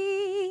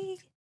week.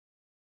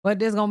 But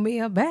there's going to be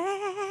a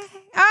bag.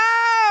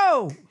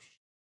 Oh!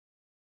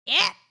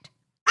 Yeah.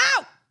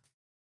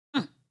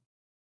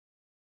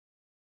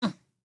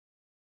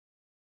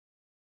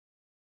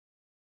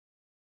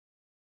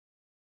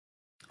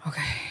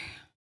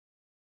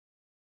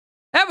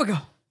 There we go.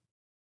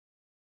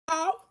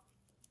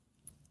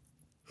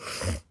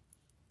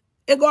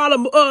 And go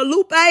on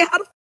Lupe, how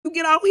the f you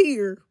get out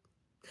here?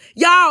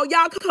 Y'all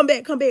come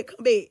back.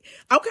 Okay,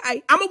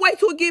 I'm gonna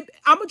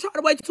try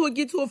to wait till it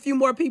get to a few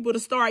more people to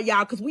start,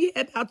 y'all, because we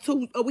had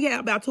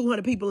about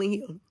 200 people in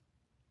here.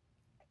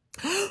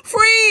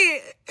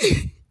 Friend,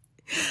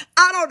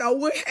 I don't know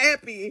what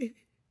happened.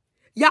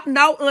 Y'all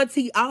know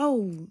Auntie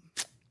O.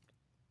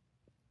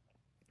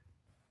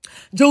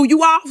 Drew,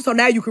 you off, so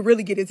now you can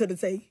really get into the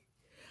tea.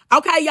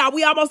 Okay, y'all,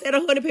 we almost at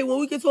 100 people. When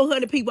we get to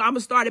 100 people, I'm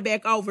gonna start it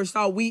back over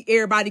so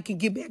everybody can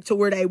get back to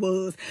where they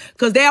was,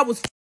 because that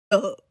was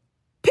up.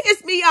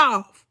 Pissed me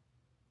off.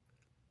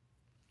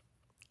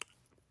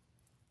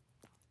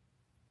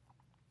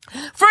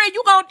 Friend,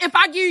 if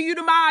I give you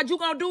the mod, you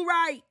gonna do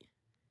right?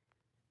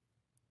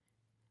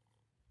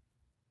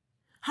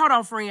 Hold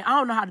on, friend. I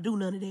don't know how to do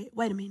none of that.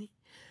 Wait a minute.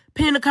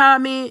 Pin the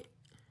comment.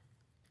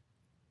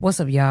 What's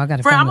up, y'all? I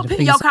got a friend, I'm gonna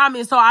pin your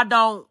comment so I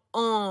don't,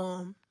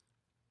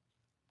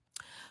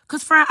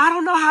 cause friend, I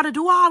don't know how to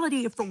do all of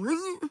it. For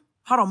real.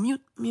 Hold on,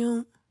 mute.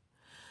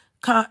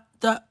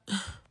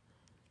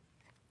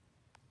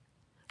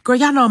 Girl,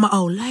 y'all know I'm an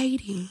old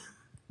lady.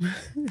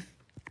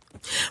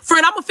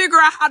 Friend, I'm gonna figure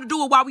out how to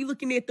do it while we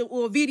looking at the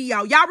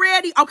video. Y'all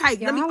ready? Okay,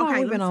 let me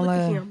flip the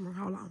camera.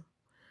 Hold on.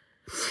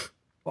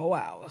 4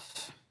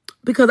 hours.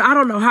 Because I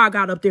don't know how I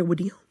got up there with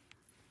him.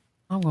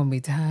 I'm gonna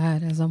be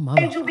tired as a mother.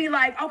 And you be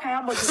like, okay,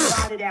 I'm gonna just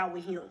ride it out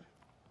with him.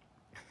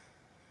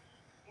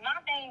 My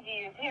thing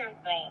is, here's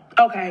the thing.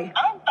 Okay.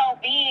 I'm so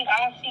big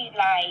on shit,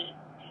 like,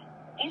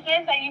 you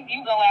just say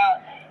you go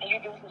out and you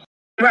do some shit.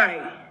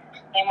 Right.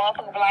 And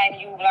motherfuckers blame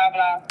you, blah,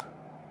 blah.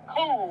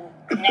 Cool.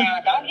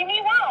 Now, don't get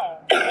me wrong.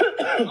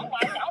 I'm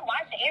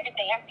watching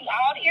everything. I see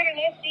all the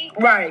internet shit.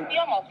 Right. See,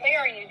 I'm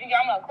Aquarius.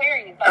 I'm an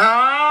Aquarius. So.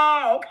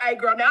 Oh, okay,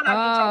 girl. Now I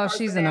get your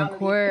she's an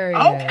Aquarius.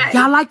 Okay.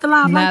 Y'all like the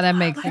live? Now that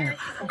makes sense.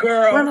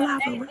 Girl.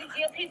 We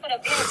give people the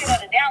benefit of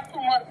the doubt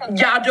too much.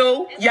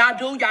 Y'all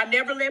do. Y'all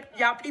never let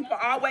y'all people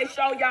always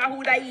show y'all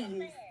who they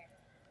is.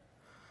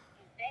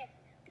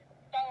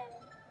 So,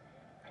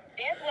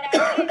 that's what I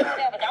did,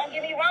 whatever. Don't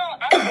get me wrong.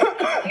 I'm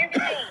doing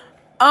everything.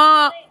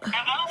 I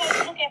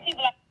always look at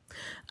people like...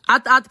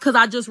 Because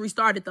I just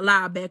restarted the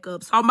live back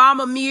up. So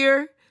Mama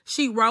Mir,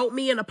 she wrote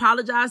me and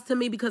apologized to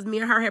me because me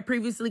and her had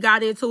previously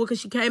got into it because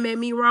she came at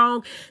me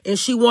wrong and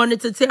she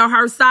wanted to tell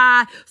her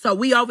side. So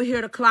we over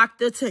here to clock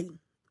the tea.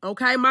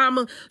 Okay,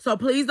 Mama? So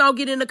please don't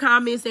get in the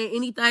comments saying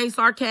anything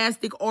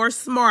sarcastic or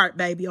smart,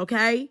 baby,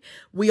 okay?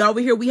 We over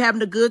here, we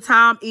having a good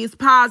time. It's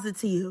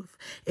positive.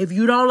 If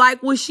you don't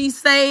like what she's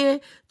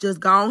saying, just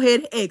go ahead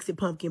and exit,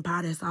 pumpkin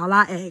pie. That's all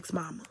I ask,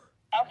 Mama.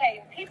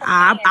 Okay, people...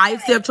 I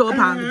accept your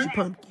apology,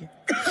 pumpkin.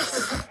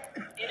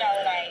 You know,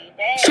 like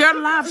that. Share the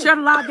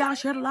live, y'all.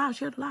 Share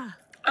the live.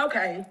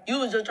 Okay. You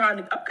was just trying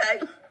to... Okay.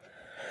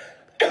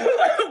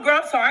 Girl,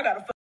 I'm sorry. I got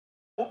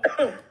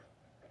a...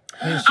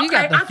 She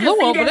got the flu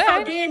over there.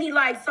 So Danny,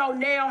 so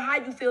now how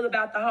you feel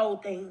about the whole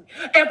thing?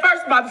 And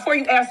first of all, before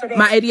you answer that,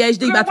 my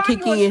ADHD about to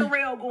kick in. Why you and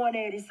Sherelle going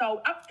at it?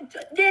 So,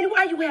 Danny,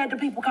 why you had the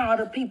people call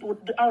the people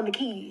on the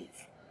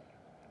kids?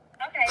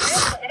 Okay,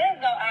 let's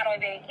go out of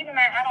there. Keep in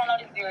mind, I don't know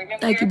this girl.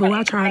 Remember, thank you, boo.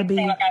 I try to be.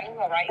 Like I knew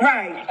her, right?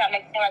 Right.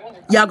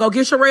 Y'all go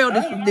get Sherelle.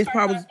 This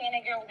part was...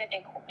 That girl was at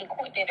the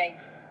court that day.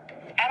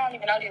 I don't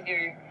even know this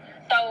girl.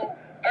 So,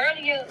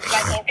 earlier,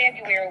 like in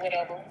February or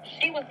whatever,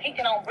 she was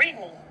picking on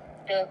Brittany.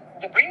 The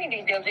Brittany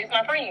bitch that was just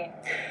my friend.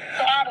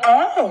 So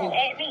all the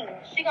at me,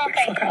 she gonna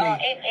say, at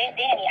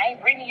Danny,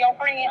 ain't Brittany your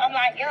friend? I'm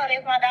like, yo,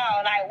 that's my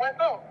dog. Like, what's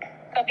up?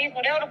 So bitch,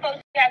 whatever the fuck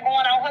she got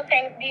going on, her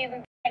case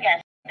business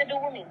got shit to do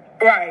with me.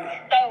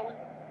 Right. So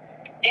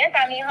that's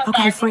how me and her.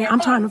 Okay, friend,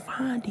 I'm trying to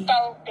find it.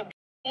 So the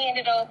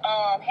ended up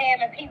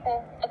having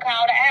people to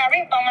call the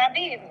IRS on my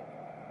business.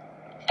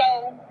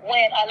 So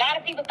when a lot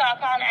of people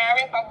started calling the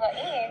IRS on her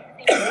end,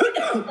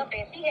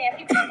 she had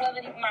people that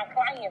wasn't even my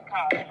clients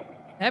calling.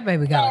 That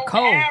baby got a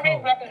cold. The IRS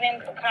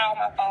representative called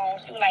my phone.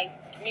 She was like,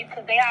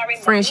 because they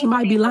already... Friend, she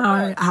might be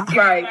lying.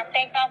 Right. My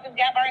tax office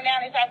got burned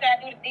down and so I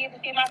tried to do the deal to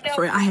see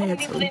myself. Friend, I had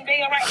people to. in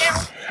jail right now.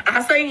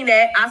 I seen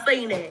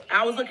that.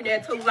 I was looking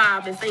at 2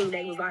 Live and seen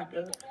that. It was like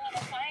that. Doing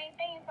the same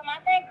thing to my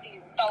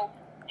taxes. So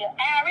the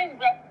IRS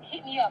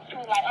hit me up.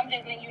 She was like, I'm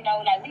just letting you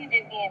know, like, we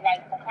just getting,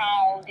 like, some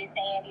calls, this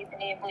and this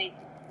and that, but it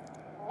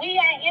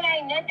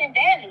ain't nothing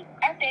valid.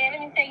 I said,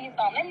 let me tell you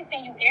something. Let me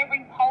send you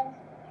every post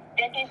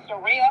that this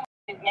Sherelle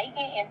is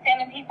making and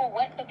telling people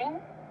what to do.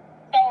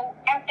 So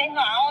I sent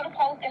her all the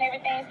posts and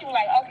everything. She was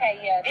like, okay,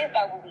 yeah, this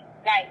over with.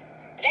 Like,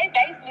 they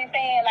basically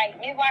saying, like,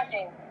 Ms.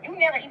 Washington, you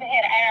never even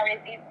had an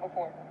IRS this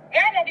before.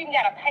 I never even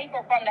got a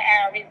paper from the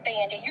IRS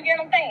saying that. You get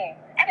what I'm saying?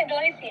 I've been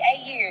doing this shit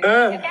 8 years.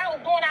 If I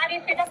was doing all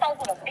this shit, them folks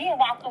would have been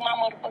walked through my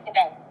motherfucking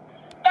door.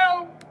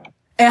 So...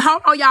 And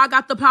hold on, y'all,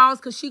 got the pause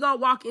because she gonna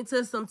walk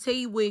into some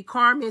tea with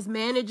Carmen's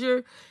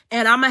manager.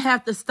 And I'm gonna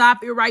have to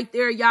stop it right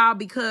there, y'all,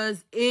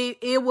 because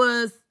it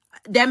was...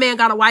 That man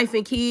got a wife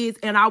and kids,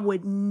 and I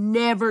would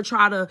never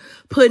try to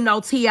put no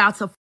tea out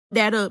to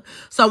that up.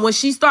 So when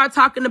she started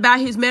talking about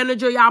his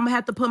manager, y'all, I'm gonna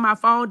have to put my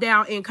phone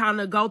down and kind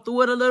of go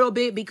through it a little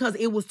bit because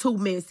it was too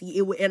messy.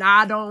 And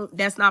I don't,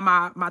 that's not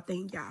my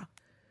thing, y'all.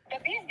 The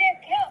bitch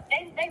just kept,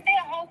 they said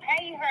whole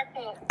paying her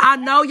to. I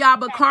know, y'all,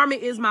 but Carmen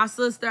is my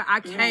sister.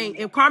 I can't.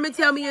 If Carmen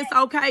tell me it's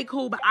okay,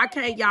 cool, but I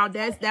can't, y'all.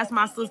 That's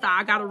my sister.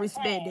 I gotta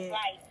respect that.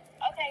 Like,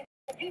 okay,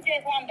 if you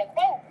just want to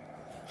quote,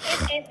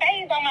 it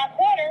stays on my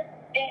quarter.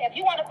 Then if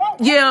you want to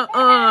quote,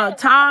 yeah,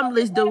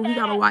 Timeless dude. He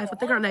got a wife. I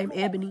think her name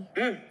Ebony.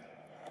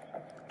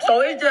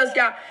 So it's just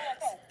y'all.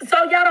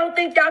 So y'all don't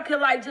think y'all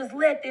can like just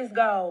let this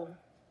go?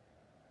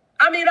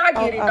 I mean, I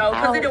get it though,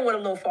 because it done went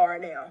a little far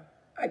now.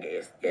 I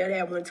guess. Yeah,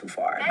 that went too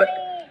far. But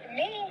I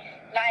mean, me,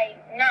 like,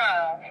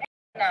 no,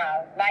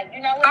 like,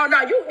 you know what? oh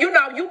no, you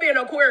know, you being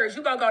Aquarius,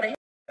 you gonna go to hell.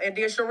 And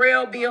then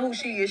Sherelle being who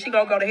she is, she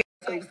gonna go to hell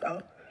too.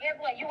 So Guess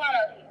what? You wanna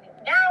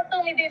y'all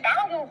sue me, bitch? I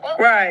don't give a fuck.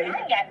 Right. I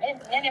ain't got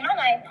nothing in my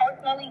name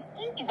personally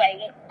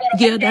anyway.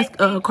 Yeah, that's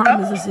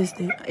Carmen's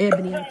assistant,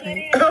 Ebony, I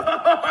think.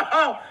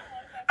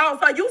 Oh,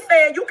 so you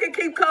saying you can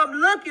keep come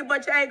looking,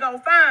 but you ain't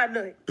gonna find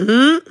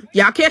nothing?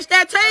 Y'all catch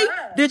that tea?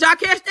 Did y'all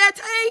catch that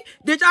tea?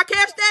 Did y'all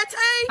catch that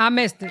tea? I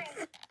missed it.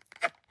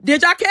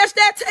 Did y'all catch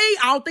that tea?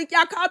 I don't think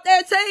y'all caught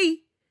that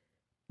tea.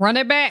 Run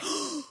it back.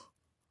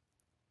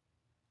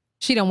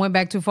 She done went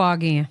back too far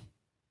again.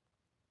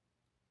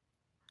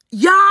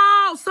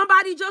 Y'all,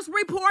 somebody just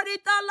reported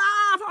the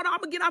live. Hold on, I'm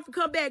gonna get off and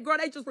come back. Girl,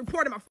 they just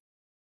reported my...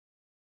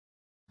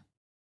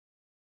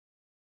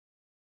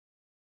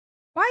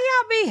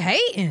 Why y'all be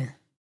hating?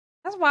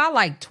 That's why I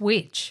like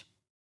Twitch.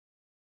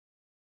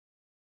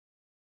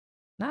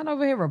 Not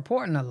over here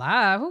reporting the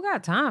live. Who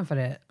got time for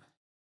that?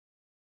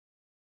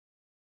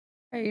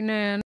 Hey,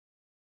 man.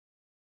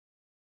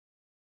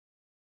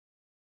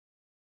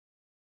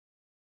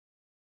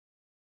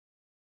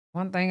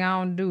 One thing I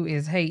don't do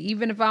is hate.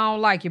 Even if I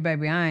don't like you,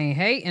 baby, I ain't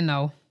hating,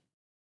 though.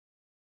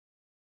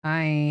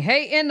 I ain't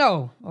hating,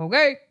 though.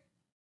 Okay?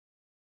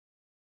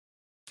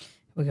 Here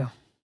we go.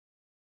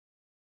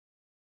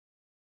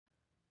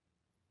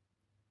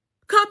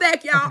 Come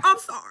back, y'all. Okay.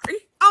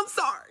 I'm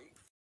sorry.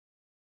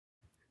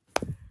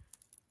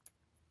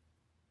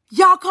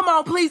 Y'all, come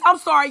on, please. I'm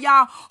sorry,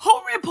 y'all.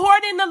 Who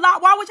reporting the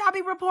live? Why would y'all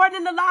be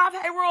reporting the live?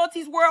 Hey,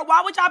 Royalties World.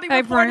 Why would y'all be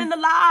reporting the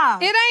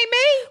live? It ain't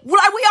me.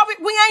 Like,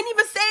 we ain't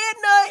even said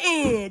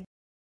nothing.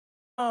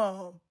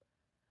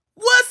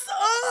 What's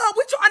up?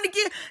 We trying to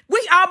get...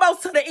 We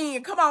almost to the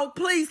end. Come on,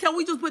 please. Can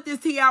we just put this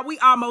tea out? We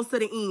almost to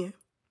the end.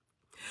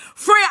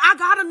 Friend, I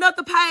got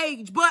another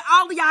page, but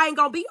all of y'all ain't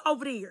gonna be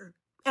over there.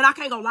 And I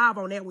can't go live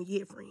on that one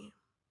yet, friend.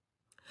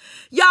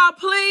 Y'all,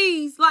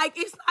 please, like,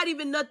 it's not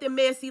even nothing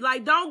messy.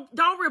 Like, don't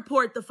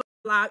report the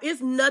live.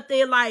 It's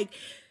nothing like,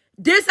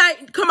 this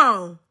ain't, come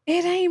on.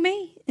 It ain't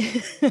me.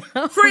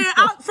 friend,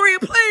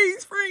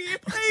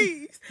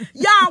 please.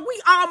 Y'all,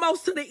 we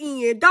almost to the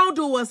end. Don't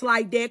do us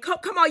like that.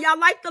 Come on, y'all,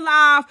 like the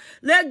live.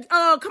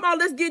 Come on,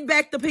 let's get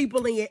back the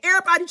people in.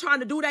 Everybody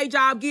trying to do their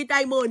job, get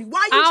their money.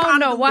 Why you trying to do that? I don't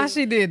know why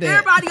she did that.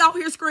 Everybody out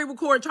here screen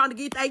recording, trying to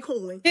get their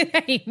coin. It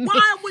ain't me.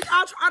 Why would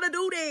y'all trying to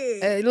do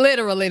that?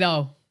 Literally,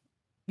 though.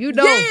 You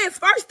don't. Yes,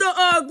 first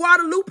the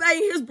Guadalupe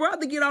and his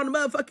brother get on the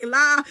motherfucking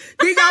live.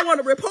 Then y'all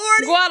want to report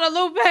it?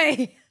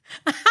 Guadalupe.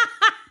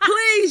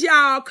 Please,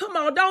 y'all, come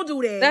on, don't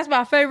do that. That's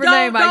my favorite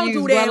name I use.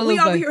 Don't do that. Guadalupe. We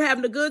over here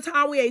having a good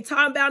time. We ain't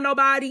talking about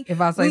nobody. If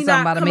I say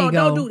something about Come on,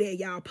 Amigo. don't do that,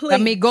 y'all. Please.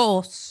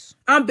 Amigos.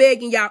 I'm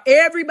begging y'all.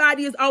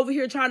 Everybody is over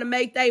here trying to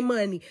make their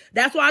money.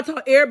 That's why I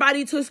told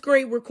everybody to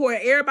screen record.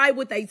 Everybody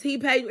with their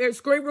T-page,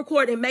 screen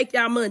record and make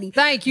y'all money.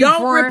 Thank you,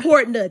 Don't friend.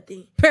 report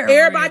nothing. Period.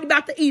 Everybody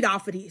about to eat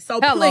off of this.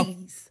 So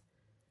please.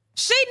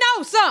 She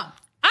knows something.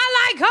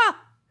 I like her.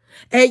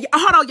 And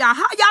hold on, y'all.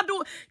 How y'all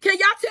do? Can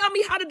y'all tell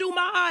me how to do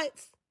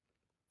mods?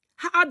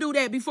 How I do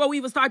that before we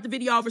even start the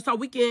video over so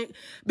we can,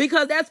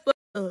 because that's fucked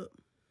up.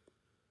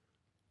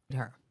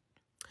 Her.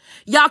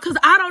 Y'all, because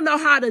I don't know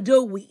how to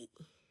do it.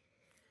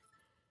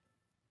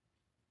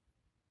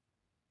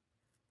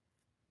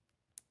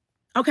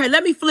 Okay,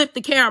 let me flip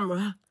the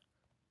camera.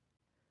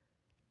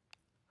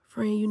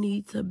 Friend, you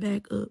need to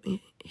back up and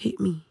hit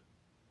me.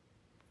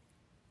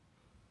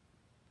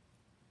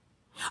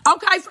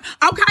 Okay,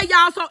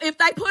 y'all. So if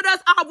they put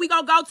us off, we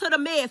gonna go to the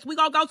mess. We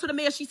gonna go to the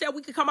mess. She said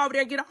we could come over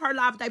there and get on her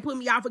live if they put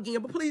me off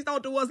again. But please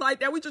don't do us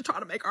like that. We just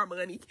trying to make our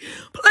money.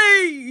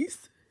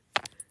 Please.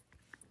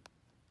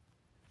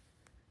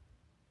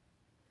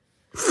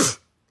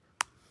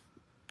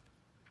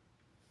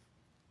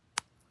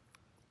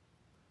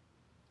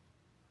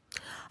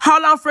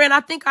 Hold on, friend. I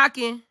think I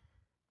can.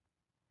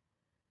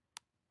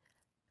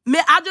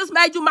 I just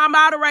made you my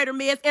moderator,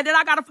 miss. And then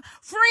I got a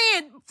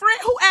friend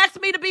who asked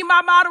me to be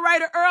my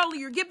moderator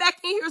earlier. Get back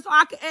in here so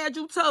I can add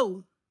you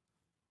too.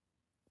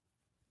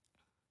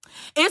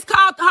 It's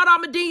called, hold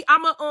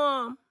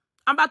on,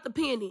 I'm about to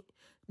pin it.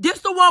 This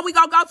the one we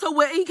gonna go to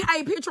where he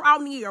can't picture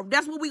on here.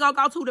 That's what we gonna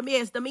go to, the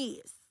mess.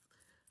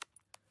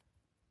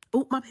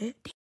 Oh, my bad.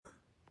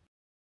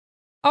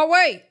 Oh,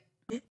 wait.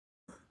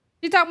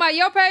 You talking about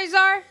your page,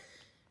 Zara?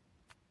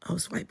 I'll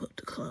swipe up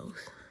to close.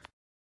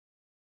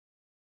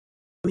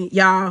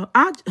 Y'all,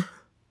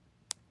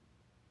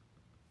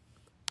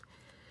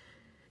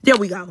 There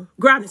we go.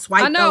 Grind and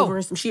swipe over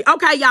and some shit.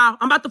 Okay, y'all.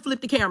 I'm about to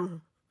flip the camera.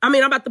 I'm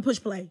about to push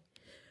play.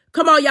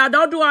 Come on, y'all.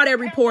 Don't do all that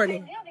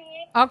reporting.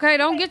 Okay,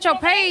 don't get your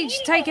page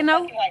taken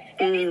out. You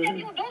got a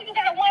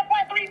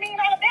 $1.3 million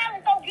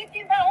balance, so get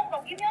this home.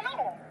 Go give me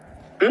another one.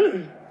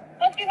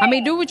 I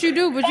mean, do what you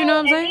do, but you know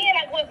what I'm saying? And then,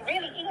 like, what's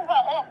really eating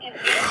her up is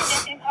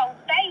that this whole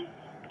state,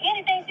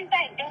 anything she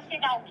say, that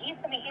shit don't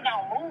get to me. It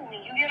don't move me.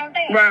 You get what I'm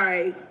saying?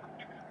 Right.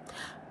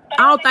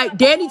 I don't think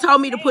Danny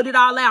told me to put it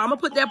all out. I'm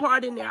gonna put that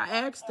part in there. I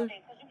asked her.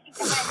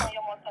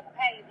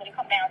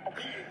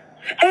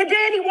 And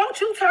Danny,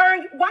 won't you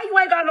turn? Why you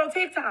ain't got no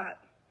TikTok?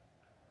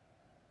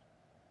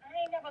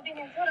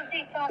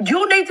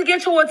 You need to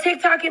get you a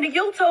TikTok and a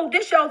YouTube.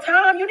 This your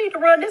time. You need to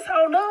run this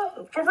whole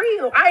up. For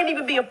real. I ain't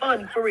even being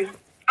funny, for real.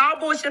 All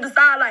bullshit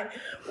aside, like,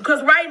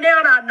 because right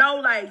now I know,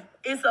 like,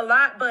 it's a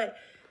lot, but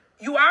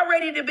you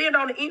already depend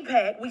on the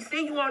impact. We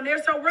see you on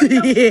there, so run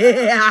your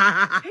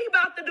Yeah. He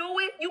about to do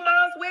it. You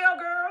might as well,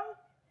 girl.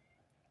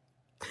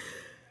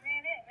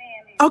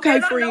 Okay,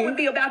 and I know it friend.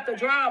 be about the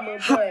drama,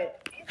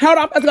 but... Hold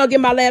on, I'm about to go get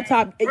my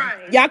laptop.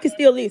 Right. Y'all can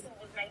still listen.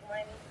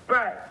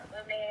 Right.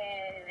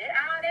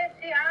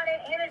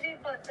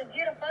 To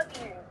get a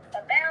fucking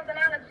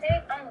 $1,000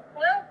 check on the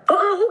 12th.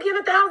 Who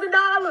getting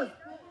 $1,000?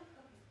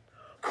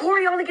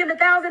 Corey only getting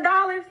 $1,000? Making no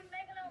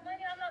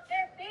money on no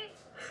test.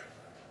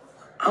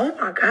 Oh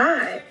my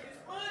God.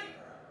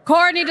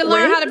 Corey need to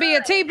learn how to be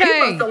a He T-page.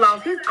 must have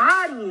lost his audience.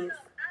 I remember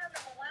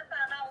one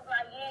time I was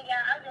like,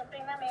 yeah, I just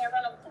seen that man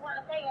run over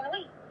 200K in a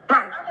week.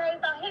 Right. Okay,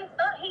 so he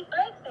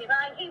flexed it,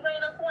 right? He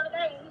ran up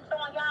 200K. He's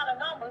showing y'all the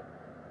numbers.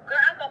 Girl,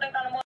 I go back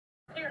on the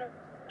computer.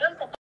 Them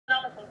some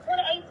numbers from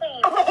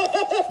 2018.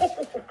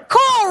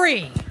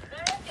 Corey!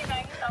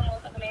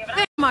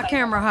 My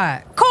camera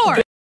hot.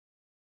 Corey!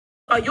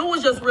 Oh, you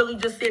was just really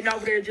just sitting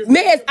over there just...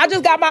 Miss, I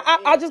just got my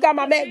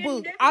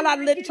MacBook. I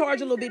gotta let it charge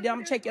a little bit. Then I'm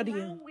gonna check your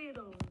DM.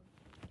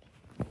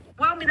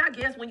 Well, I mean, I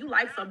guess when you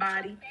like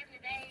somebody.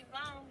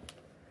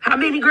 How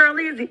many, girl,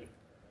 is it?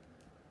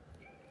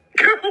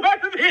 Girl,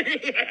 wait a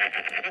minute.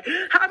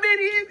 How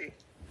many is it?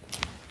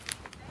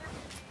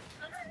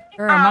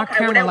 Girl, my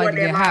camera like to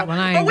get hot when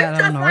I ain't got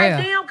it on the rail.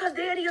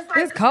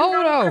 It's cold,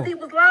 though. Because he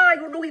was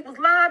lying. You knew he was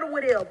lying or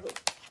whatever.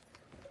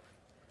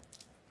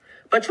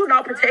 But you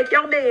know, protect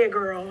your man,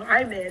 girl.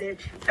 I ain't mad at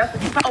you. That's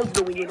what you're supposed to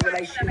do when you're in a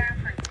relationship.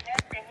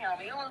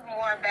 It was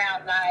more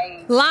about,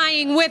 like...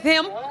 Lying with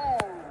him.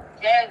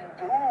 Just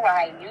do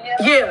right. You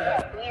just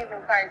a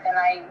business person.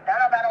 Like, don't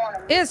nobody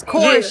want to... It's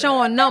Corey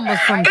showing numbers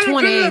from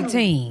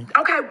 2018.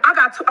 Okay, I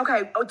got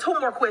two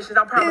more questions.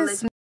 I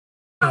promise.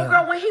 Oh,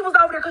 girl, when he was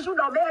over there, because you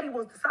know Maddie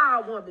was the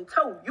side woman,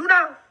 too. You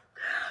know?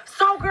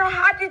 So, girl,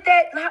 how did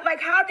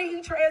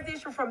he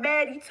transition from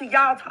Maddie to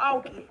y'all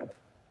talking?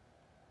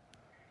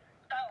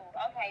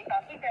 Okay, so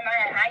keep in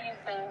mind, I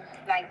used to,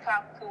 like,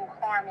 talk to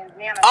Carmen's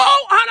manager.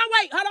 Oh, hold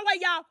on, wait,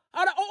 y'all.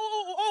 Hold on,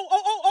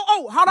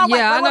 hold on, wait.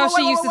 Yeah, I know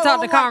she used to talk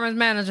to Carmen's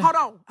manager. Hold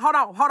on.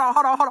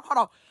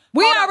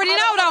 We already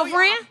know, though,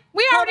 friend.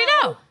 We already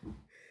know.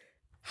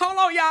 Hold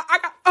on, y'all.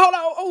 Hold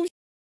on.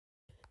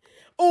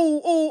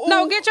 Oh.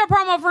 No, get your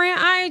promo, friend.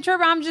 I ain't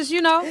tripping. I'm just,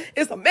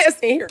 It's a mess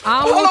in here.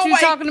 I don't want you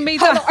talking to me.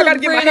 Hold on, I gotta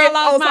get my I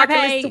lost headphones so my I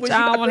can page. listen to I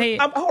don't want to hear.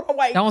 Hold on,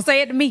 wait. Don't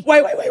say it to me.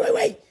 Wait.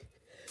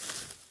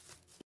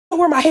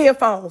 Where are my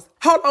headphones?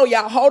 Hold on,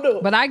 y'all. Hold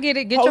up. But I get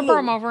it. Get your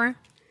promo, friend.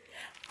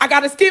 I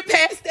gotta skip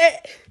past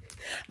that.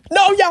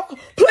 No, y'all.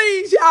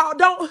 Please, y'all.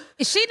 Don't.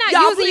 She not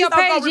using your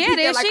page yet,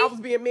 is like she? I was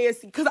being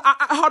messy. Because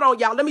hold on,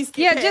 y'all. Let me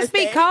skip past that. Yeah, just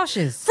be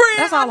cautious. Friend,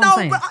 that's all I know, I'm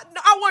saying. But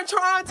I wasn't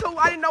trying to.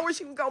 I didn't know where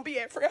she was going to be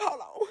at, friend. Hold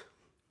on.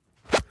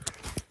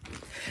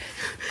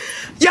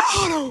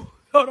 Y'all,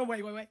 hold on.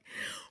 Wait. Wait.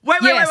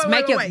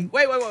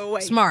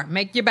 Smart.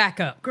 Make your back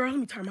up. Girl, let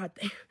me turn my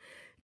thing.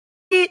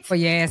 For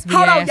your ass be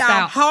Hold on, assed y'all.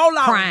 out. Hold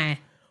on. Crying.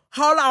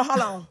 Hold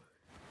on.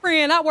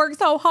 Friend, I worked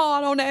so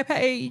hard on that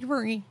page,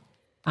 friend.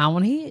 I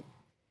want to hear it.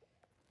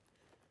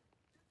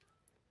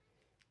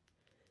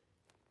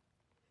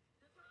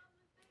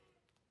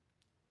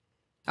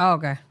 Oh,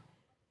 okay.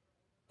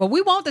 But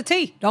we want the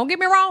tea. Don't get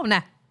me wrong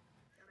now.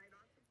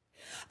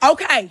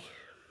 Okay.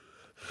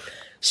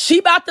 She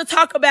about to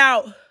talk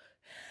about,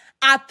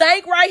 I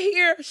think right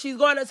here, she's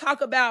going to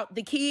talk about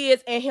the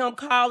kids and him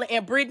calling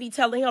and Brittany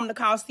telling him to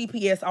call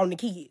CPS on the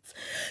kids.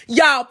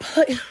 Y'all,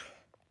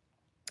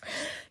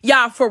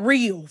 for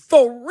real,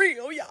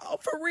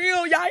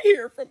 y'all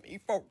hear from me,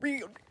 for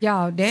real.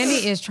 Y'all,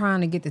 Danny is trying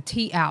to get the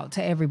tea out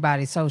to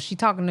everybody. So she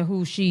talking to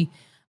who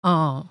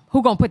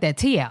gonna put that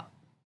tea out.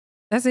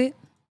 That's it.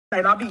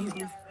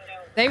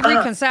 They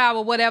reconcile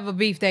with whatever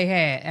beef they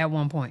had at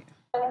one point.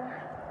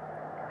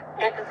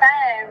 At the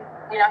time,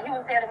 he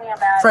was telling me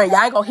about... Friend,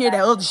 y'all ain't gonna hear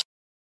that other shit.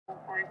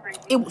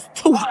 It was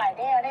too hot. I'm like,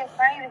 damn, that's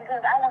crazy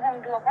because I want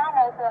him to do a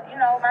promo for,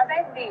 my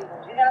baby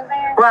business. You know what I'm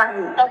saying?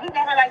 Right. So he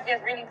never,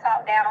 just really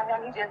talked down on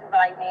him. He just was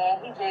like, man,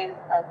 he just...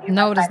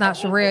 No, that's not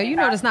Sherelle. You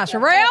know that's not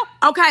Sherelle?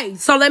 Okay,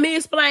 so let me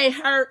explain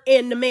her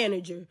and the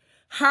manager.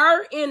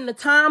 Her and the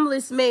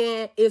timeless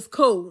man is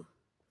cool.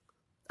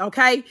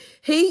 Okay?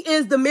 He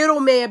is the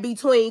middleman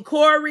between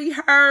Corey,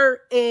 her,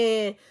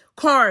 and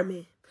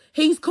Carmen.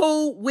 He's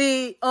cool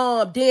with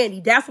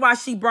Danny. That's why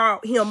she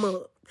brought him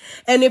up.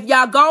 And if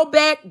y'all go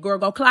back, girl,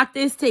 go clock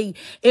this tea.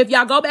 If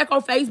y'all go back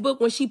on Facebook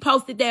when she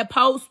posted that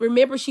post,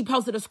 remember she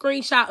posted a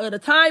screenshot of the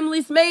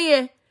timeless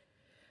man.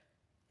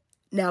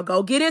 Now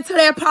go get into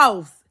that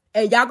post.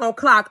 And y'all gonna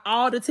clock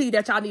all the tea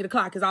that y'all need to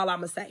clock is all I'm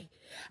gonna say.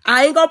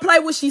 I ain't gonna play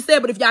what she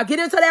said, but if y'all get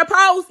into that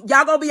post,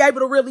 y'all gonna be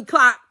able to really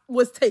clock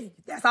what's tea.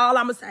 That's all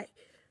I'm gonna say.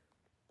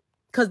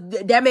 Because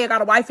that man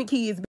got a wife and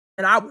kids,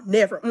 and I would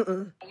never. You get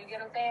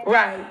what I'm saying?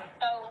 Right.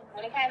 So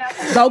when it came out,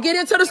 Go get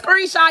into the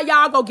screenshot,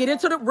 y'all. Go get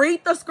into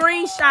read the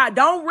screenshot.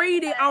 Don't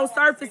read it on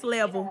surface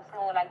level.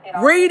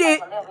 Read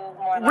it.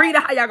 Read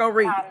it how y'all gonna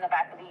read it.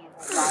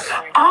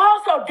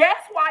 Also,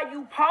 that's why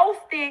you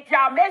posted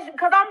y'all measure,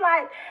 because I'm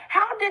like,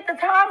 how did the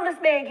timeless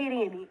man get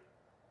in it?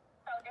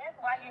 So that's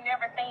why you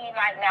never seen,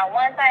 like, now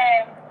one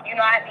time, you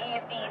know, I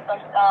did see some,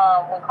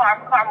 when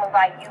Carmen was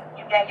like,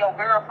 you gave your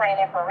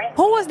girlfriend information.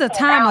 Who was the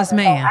timeless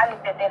man? So I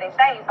looked at that and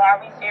shade, so I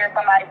reshared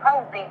somebody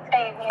posted,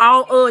 tagged me.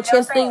 On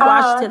Chestnut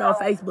Washington on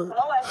Facebook.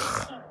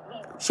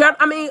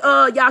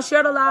 Y'all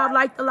share the live,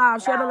 like the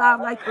live, share the live,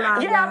 like the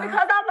live. Yeah,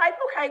 because I'm like,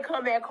 you can't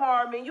come at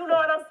Carmen. You know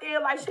what I'm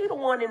saying? Like, she the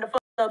one in the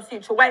fucked up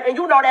situation. And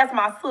you know that's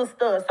my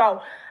sister.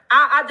 So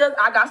I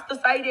got to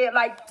say that,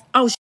 like,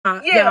 oh,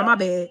 yeah, my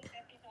bad.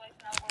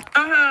 We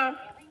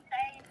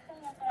stayed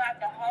cool throughout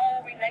the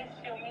whole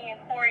relationship, me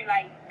and Corey,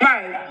 like,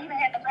 right. I even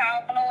had to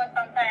call Floyd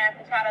sometimes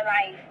to try to,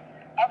 like,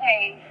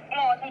 okay,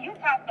 Floyd, can you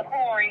talk to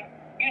Corey,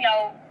 you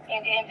know,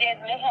 and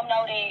just let him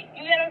know that,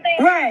 you know what I'm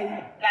saying?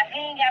 Right. Like, he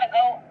ain't gotta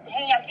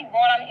keep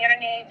going on the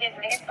internet, just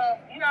let stuff,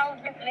 you know,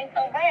 just let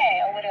stuff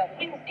ride or whatever.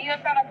 He was still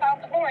trying to talk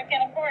to Corey,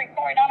 telling Corey,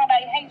 don't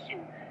nobody hate you.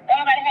 Don't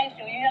nobody hate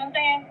you, you know what I'm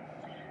saying?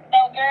 So,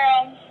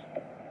 girl,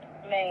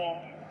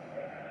 man.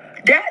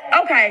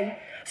 Okay.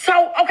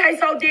 So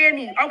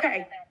Danny,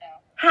 okay.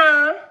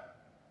 Huh?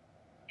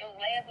 It was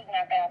last week when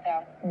I found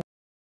out.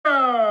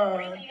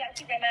 Brittany, you gotta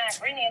keep in mind,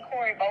 Brittany and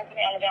Corey both from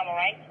Alabama,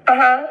 right?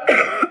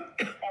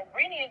 So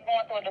Brittany is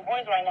going through a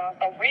divorce right now.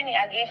 So Brittany,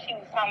 I guess she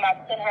was talking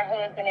about putting her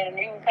husband in a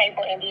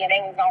newspaper, and then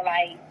they was gonna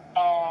like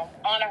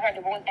honor her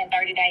divorce in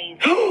 30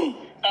 days.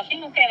 So she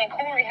was telling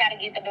Corey how to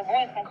get the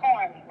divorce from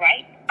Carmen,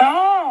 right?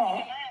 Oh.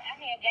 I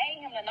had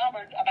gave him the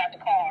number about the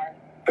car.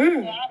 So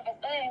all of a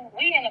sudden,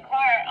 we in the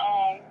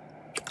car.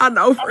 I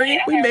know,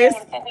 friend. We missed.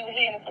 So we were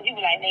hearing, so he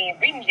was like, man,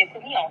 Brittany just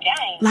put me on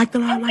game. Like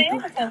the line, like the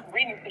line.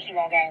 Brittany put you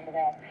on game with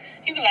them.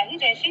 He was like,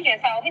 she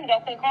just told him to go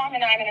put Carmen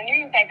and I in the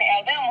newspaper in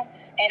Alabama,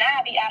 and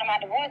I'll be out of my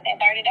divorce in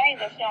 30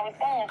 days if she don't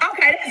respond.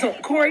 Okay, that's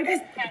Corey.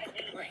 That's... And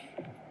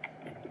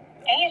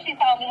she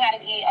told me how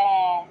to get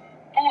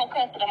full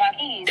custody of my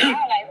kids. I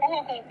was like,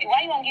 full custody?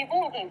 Why you want to get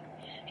full custody?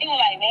 He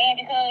was like, man,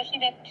 because she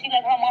let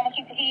her mama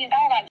keep the kids. I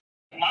was like,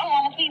 my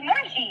mama keep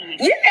my kids.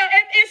 Yeah,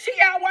 and she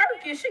out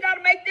working. She got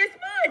to make this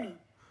money.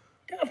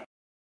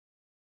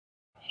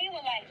 He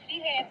was like,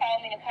 she had told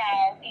me to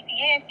call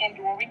CPS and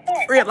do a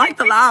report. Fred, like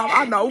the live.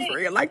 I know,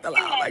 Fred, like the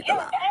live, like the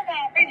live. I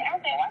called Brittany. I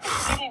said, why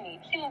did you me?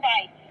 She was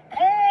like,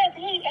 cause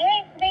he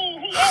asked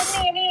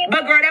me.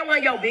 But girl, that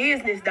wasn't your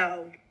business,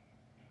 though.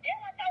 That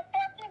was your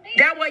fucking business.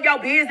 That wasn't your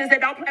business,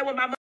 and don't play with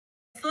my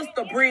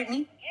sister,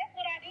 Brittany. Guess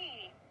what I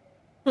did?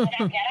 When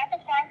I got out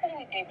the car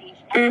with that bitch,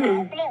 I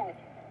called Floyd.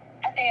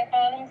 I said, so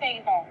let me tell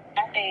you something.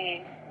 I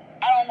said,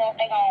 I don't know if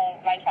they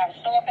gonna like try to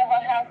show up at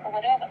her house or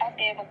whatever. I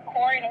said, but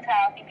Corey and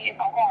call CPS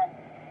on Carmen.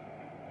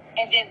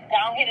 And just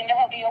down here and let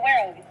her be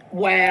aware of it.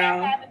 Wow. What I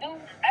tried to do,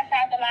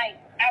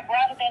 I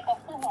brought it back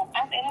up to him.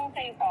 I said, let me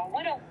tell you something.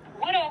 What if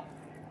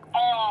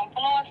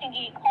Floyd can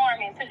get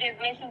Carmen to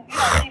just let you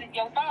see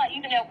your son,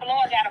 even if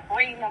Floyd gotta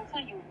bring them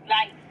to you.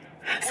 Like,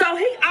 so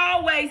he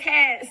always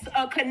has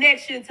a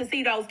connection to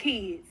see those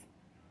kids.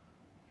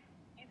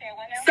 You said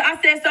what now? So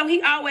I said, so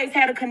he always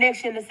had a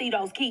connection to see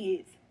those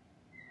kids.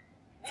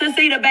 To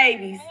see the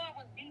babies. Floyd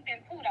was deep in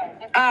too,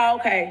 though. Oh,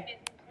 okay.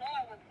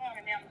 Floyd was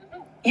Carmen members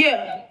too.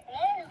 Yeah. So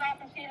Floyd was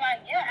off and she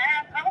like, yeah, I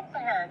talked to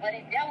her, but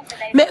that was the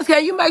day. Miss,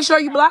 can you make sure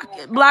you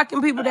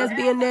blocking people that's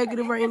being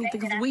negative or anything?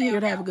 Because we here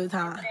to have a good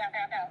time.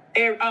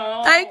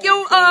 Thank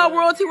you,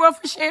 Royalty World,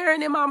 for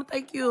sharing it, Mama.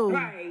 Thank you.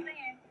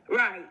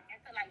 Right.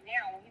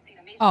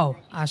 Oh,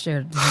 I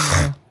shared it.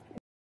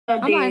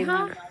 I'm like,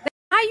 huh?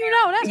 How you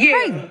know? That's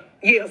crazy.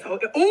 Yeah. So,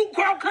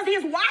 girl, because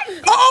his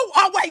wife.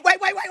 Oh, wait.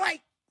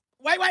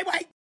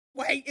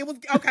 It was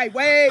okay.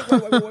 Wait. I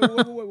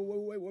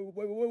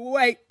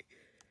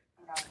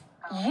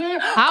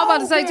was about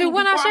to say too.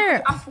 When I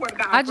shared, I swear to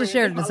God, I just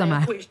shared it to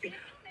somebody.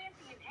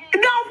 No,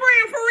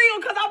 friend, for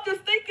real, because I'm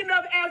just thinking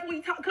of as we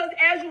talk. Because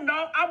as you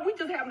know, we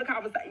just having a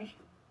conversation.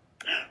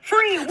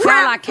 Friend, Girl,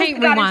 I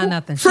can't rewind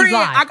nothing. She's Friend,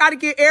 live. I gotta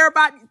get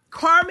everybody.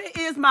 Carmen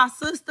is my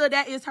sister.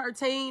 That is her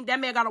team. That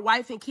man got a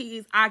wife and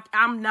kids.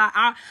 I'm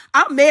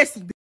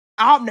messy.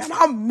 I'm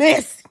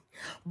messy.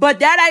 But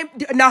that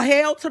ain't no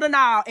hell to the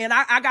now, and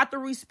I got to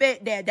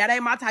respect that. That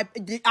ain't my type.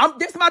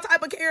 This my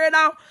type of carrying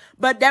on.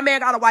 But that man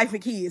got a wife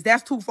and kids.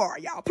 That's too far,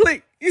 y'all.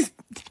 Please.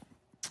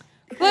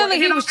 Clearly,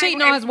 he was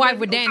cheating on his wife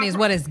with Danny. Is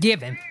what it's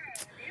given.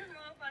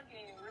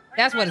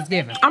 That's what it's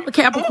given. I'm a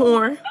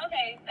Capricorn.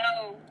 Okay,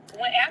 so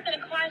after the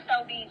car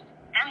show, bitch,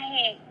 I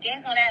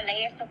that's when I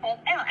laughed the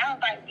folks out. I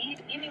was like,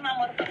 give me my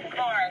motherfucking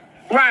card.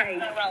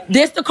 Right.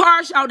 This the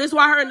car show. This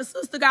why her and the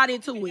sister got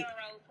into it.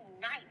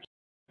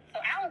 So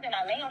I was in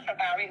a lounge shop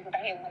already because I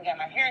had got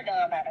my hair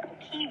done by the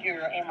key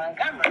girl in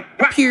Montgomery.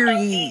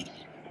 Period. So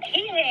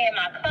he had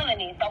my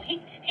colony. So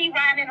he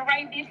riding in the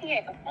race, bitch. He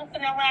had the sister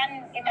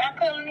riding in my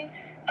colony.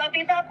 So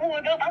bitch, I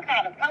pulled up. I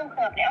called the tow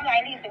company. I'm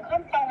like, listen,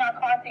 come tow my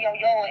car to your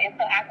yard and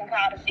so I can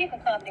call the shipping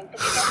company to get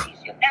that shit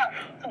shipped out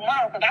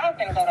tomorrow. Because I was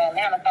going to go to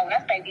Atlanta. So when I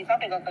say bitch, I'm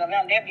going to go to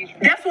Atlanta. That bitch.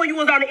 That's when you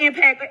was on the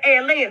Impact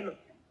Atlanta.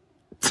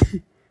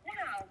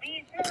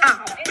 Bitch,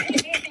 no.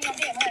 It's in your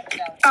bed months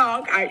ago.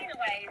 Oh, okay.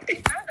 Anyways, bitch,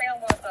 I say I'm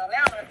going to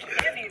Atlanta.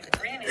 That bitch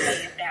really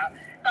laid out.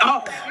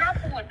 So when I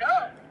pulled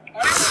up,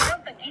 when I went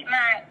up to get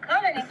my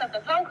colony, because the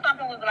tow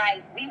company was like,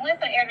 we went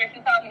to the address,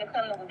 you told me the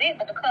colony was it,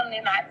 but the colony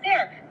is not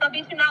there. So,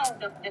 bitch, you know,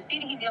 the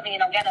city he's living in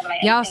don't got nothing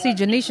like y'all see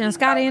Janisha and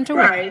Scotty into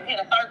it? Right. In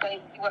a circle,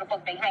 where the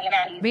fuck they hanging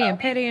out. Being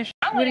petty and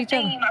with each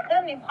other. My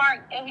cousin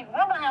parked in his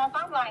rumor house.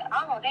 I'm like,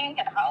 oh, they ain't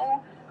got the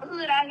whole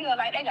hood out here.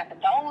 Like, they got the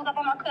doors up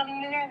on my cousin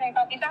and everything.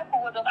 So, bitch, I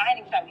pulled up. I ain't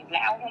even trying to be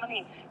loud with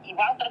him. He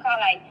walked to the car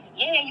like,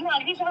 yeah, you want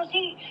to get your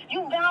shit?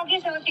 You down,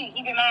 get your shit.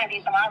 Keep in mind,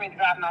 bitch, I'm already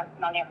driving my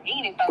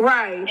Lamborghini. So,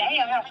 right.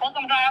 Damn, how fuck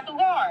I'm driving too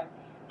hard.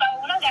 So,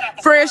 when I got out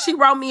the Fred, she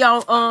wrote me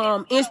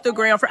on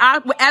Instagram.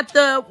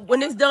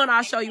 When it's done,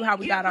 I'll show you how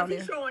we got on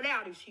there.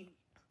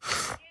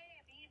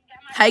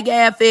 Hey,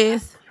 Gas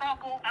Fest.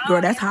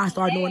 Girl, that's how I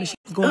started knowing the shit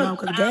was going on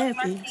because of Gas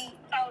Fest.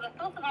 So, the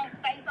sister gonna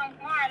say something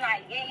smart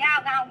like, yeah,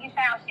 y'all gonna get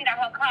y'all shit out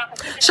her car.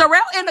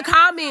 Sherelle in the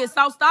comments,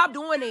 so stop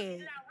doing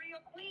it.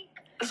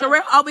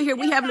 Sherelle over here,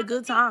 we having a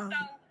good time. So,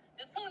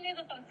 the two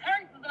niggas from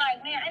Turks was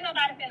like, man, ain't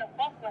nobody finna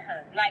fuck with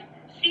her. Like,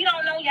 she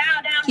don't know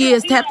y'all down here.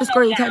 Yes, tap the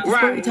screen, tap the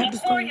screen, tap the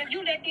screen. If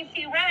you let this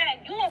shit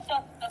ride, you a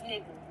fuck up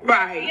nigga.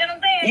 Right. You know what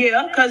I'm saying?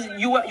 Yeah, because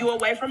you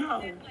away from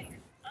home. I'm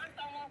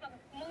so motherfucking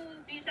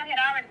smooth, bitch. I had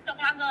already stuck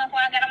my gun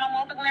before I got on my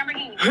motherfucking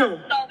Lamborghini.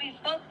 So, bitch,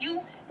 fuck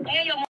you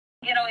and your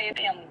motherfucking ghetto ass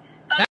family.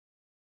 So,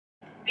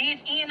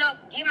 bitch, end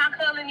up, get my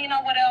color, you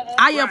know, whatever.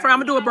 I am, I'm going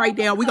to do a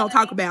breakdown. We going to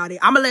talk about it.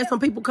 I'm going to let some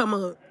people come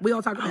up. We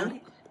going to talk about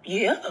it.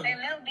 Yeah. And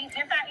little bitch,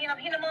 if I end up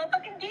hitting a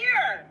motherfucking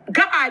deer.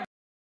 God,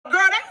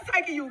 girl, that's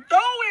taking you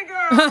through it,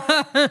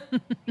 girl.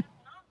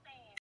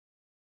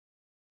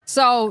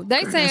 So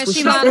they saying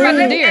she lied about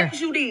the deer.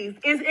 Ask you this.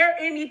 Is there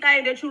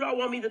anything that you don't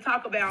want me to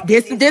talk about?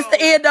 This the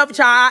end of it,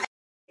 child.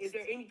 Is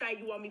there anything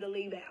you want me to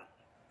leave out?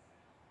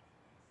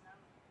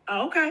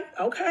 Okay.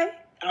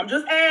 I'm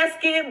just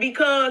asking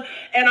because,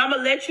 and I'm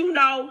gonna let you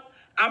know.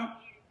 I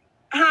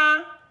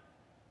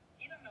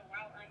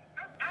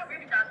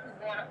really thought she was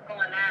going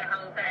live the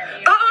whole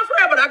time.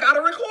 Fred, but I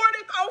gotta record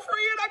it. Oh,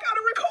 friend, I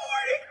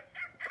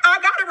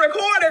gotta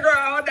record it,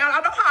 girl. Now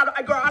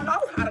I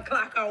know how to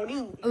clock on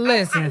you.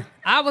 Listen,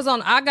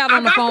 I got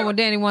on the phone with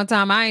Danny one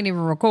time. I ain't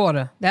even record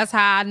her. That's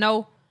how I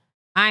know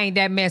I ain't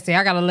that messy.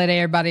 I gotta let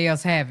everybody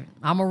else have it.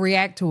 I'm gonna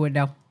react to it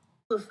though.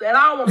 And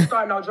I don't want to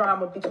start no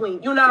drama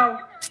between, you know.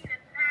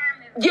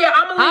 Yeah,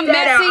 I'm gonna leave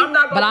that out. I'm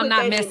not gonna but I'm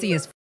not messy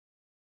as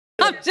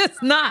I'm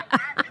just not.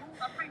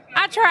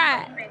 I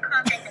tried.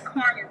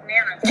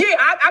 Yeah,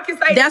 I can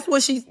say that's how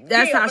she felt.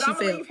 I'm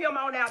gonna leave him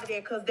on out of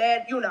there because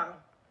that, you know,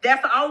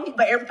 that's the only.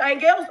 But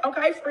everything else,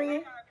 okay,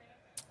 friend.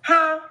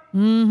 Huh?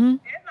 Mm-hmm.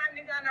 That's my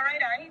nigga on the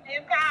radar. He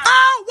just called.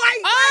 Oh,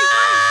 wait. Y'all,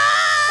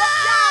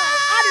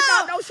 I did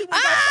not know she was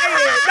gonna say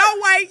that. No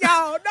way,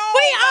 y'all. No.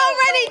 We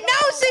already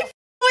know she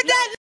with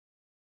that.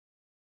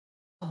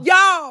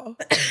 Y'all.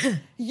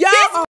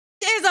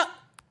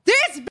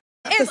 This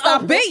is a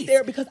beast.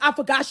 There because I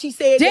forgot she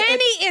said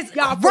Danny is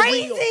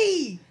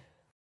crazy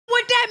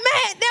with that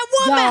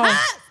woman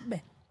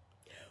husband.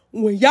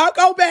 When y'all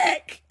go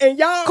back and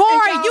y'all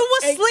Corey, you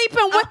was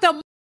sleeping with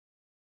the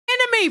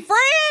enemy,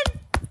 friend.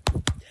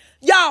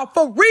 Y'all,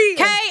 for real.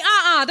 Okay,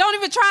 don't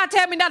even try to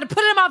tell me not to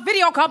put it in my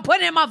video. Come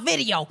put it in my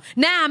video.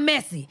 Now I'm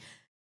messy.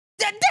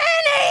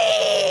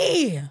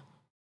 Danny!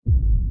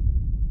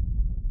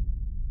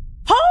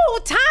 Whole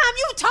time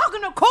you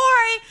talking to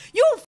Corey,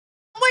 you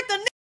with the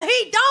nigga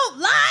he don't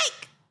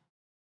like.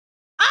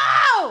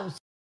 Oh!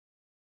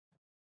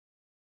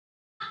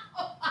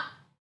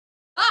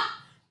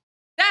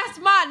 That's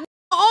my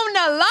nigga on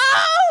the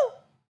low?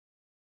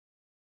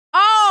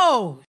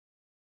 Oh!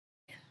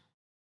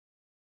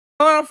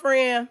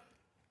 Friend.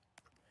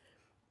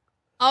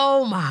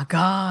 Oh my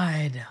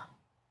God.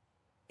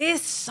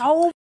 It's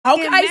so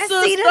okay, messy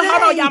sister. today.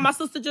 Hold on, y'all. My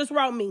sister just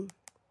wrote me.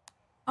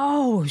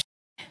 Oh,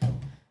 let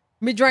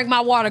me drink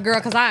my water, girl,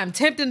 because I am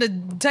tempting to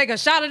take a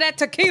shot of that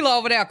tequila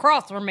over there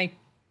across from me.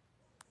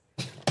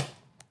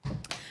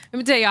 Let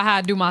me tell y'all how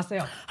I do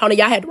myself. Hold on,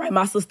 y'all had to write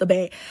my sister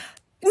back.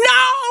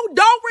 No,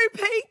 don't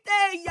repeat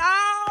that,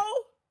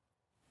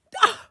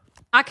 y'all.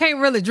 I can't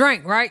really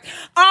drink, right?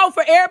 Oh,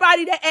 for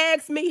everybody that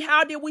asked me,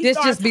 how did we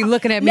start? Just be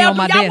looking at me on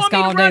my desk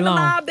all day long.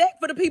 Now, back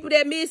for the people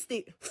that missed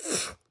it.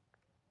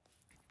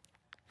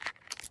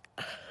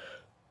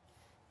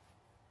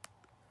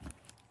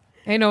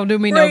 Ain't no do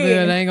me no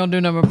good. I ain't gonna do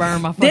nothing but burn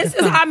my fucking This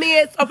is how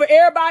me and, so for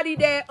everybody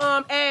that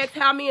asked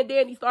how me and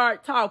Danny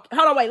started talking.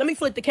 Hold on, wait. Let me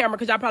flip the camera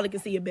because y'all probably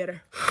can see it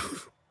better.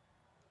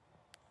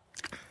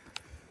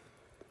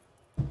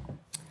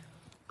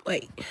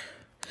 Wait.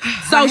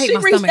 So she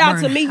reached out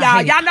to me,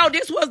 y'all. Y'all know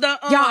this was the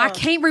y'all. I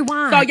can't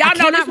rewind. So y'all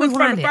know this was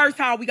from the first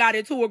time we got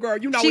into it, girl.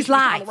 You know she's she was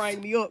trying live. to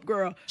ring me up,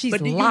 girl. She's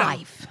but live.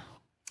 You know.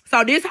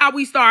 So this how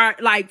we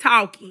start like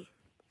talking.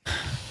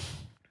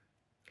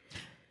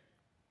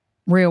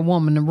 Real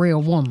woman, the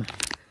real woman.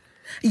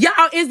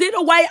 Y'all, is it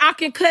a way I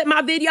can cut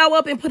my video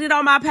up and put it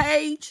on my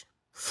page?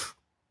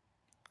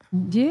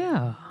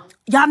 Yeah.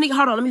 Y'all need,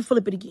 hold on, let me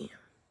flip it again.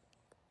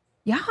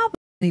 Y'all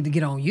need to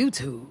get on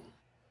YouTube.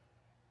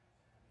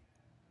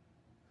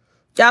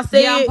 Y'all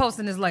see Yeah, it? I'm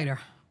posting this later.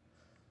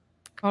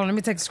 Hold on, let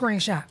me take a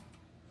screenshot.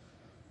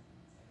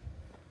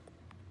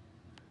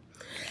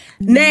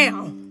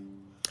 Now,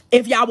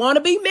 if y'all want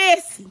to be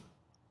messy,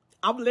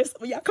 I'm gonna let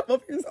some of y'all come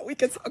up here so we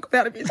can talk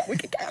about it. We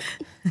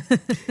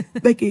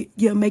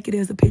can make it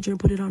as a picture and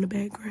put it on the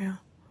background.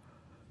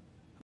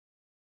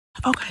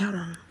 Okay, hold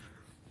on.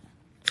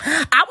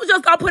 I was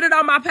just gonna put it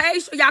on my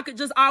page so y'all could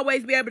just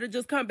always be able to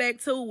just come back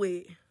to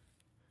it.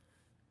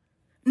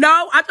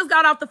 No, I just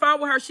got off the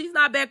phone with her. She's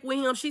not back with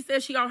him. She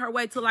said she on her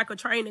way to like a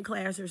training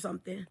class or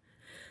something.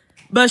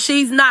 But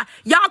she's not.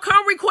 Y'all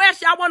come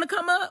request. Y'all want to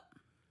come up?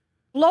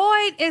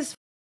 Floyd is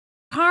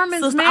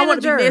Carmen's Sister, manager. I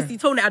want to be messy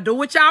too. Now, do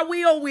what y'all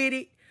will with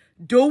it.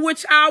 Do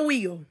what y'all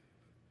will.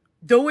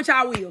 Do what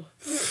y'all will.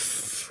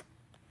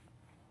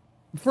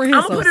 I'm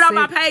going to put it on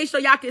my page so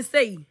y'all can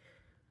see.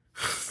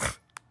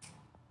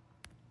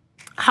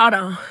 Hold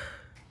on.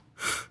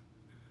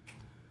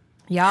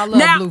 Y'all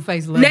love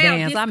Blueface little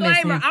dance. I miss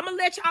him. I'm going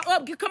to let y'all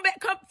up. Come back,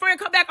 friend.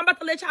 Come back. I'm about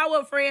to let y'all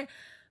up, friend.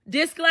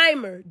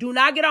 Disclaimer. Do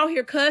not get on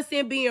here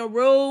cussing, being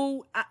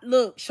rude.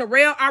 Look,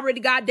 Sherelle already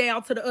got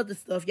down to the other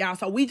stuff, y'all.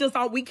 So we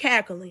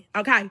cackling,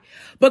 okay?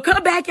 But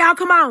come back, y'all.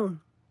 Come on.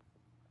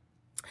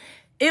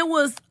 It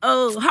was,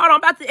 hold on. I'm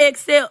about to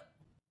accept.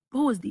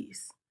 Who is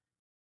this?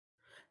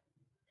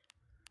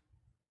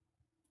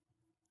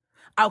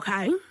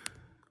 Okay.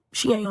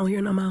 She ain't on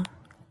here no more.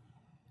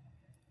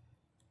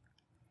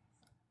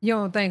 You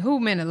don't think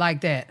who meant it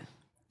like that?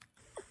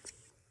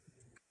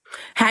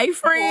 Hey,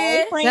 friend.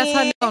 Hey, friend. That's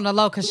her on the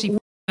low because she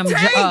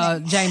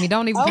Jamie.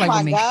 Don't even play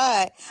with me. Oh,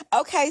 my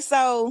God. Okay,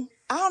 so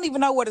I don't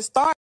even know where to start.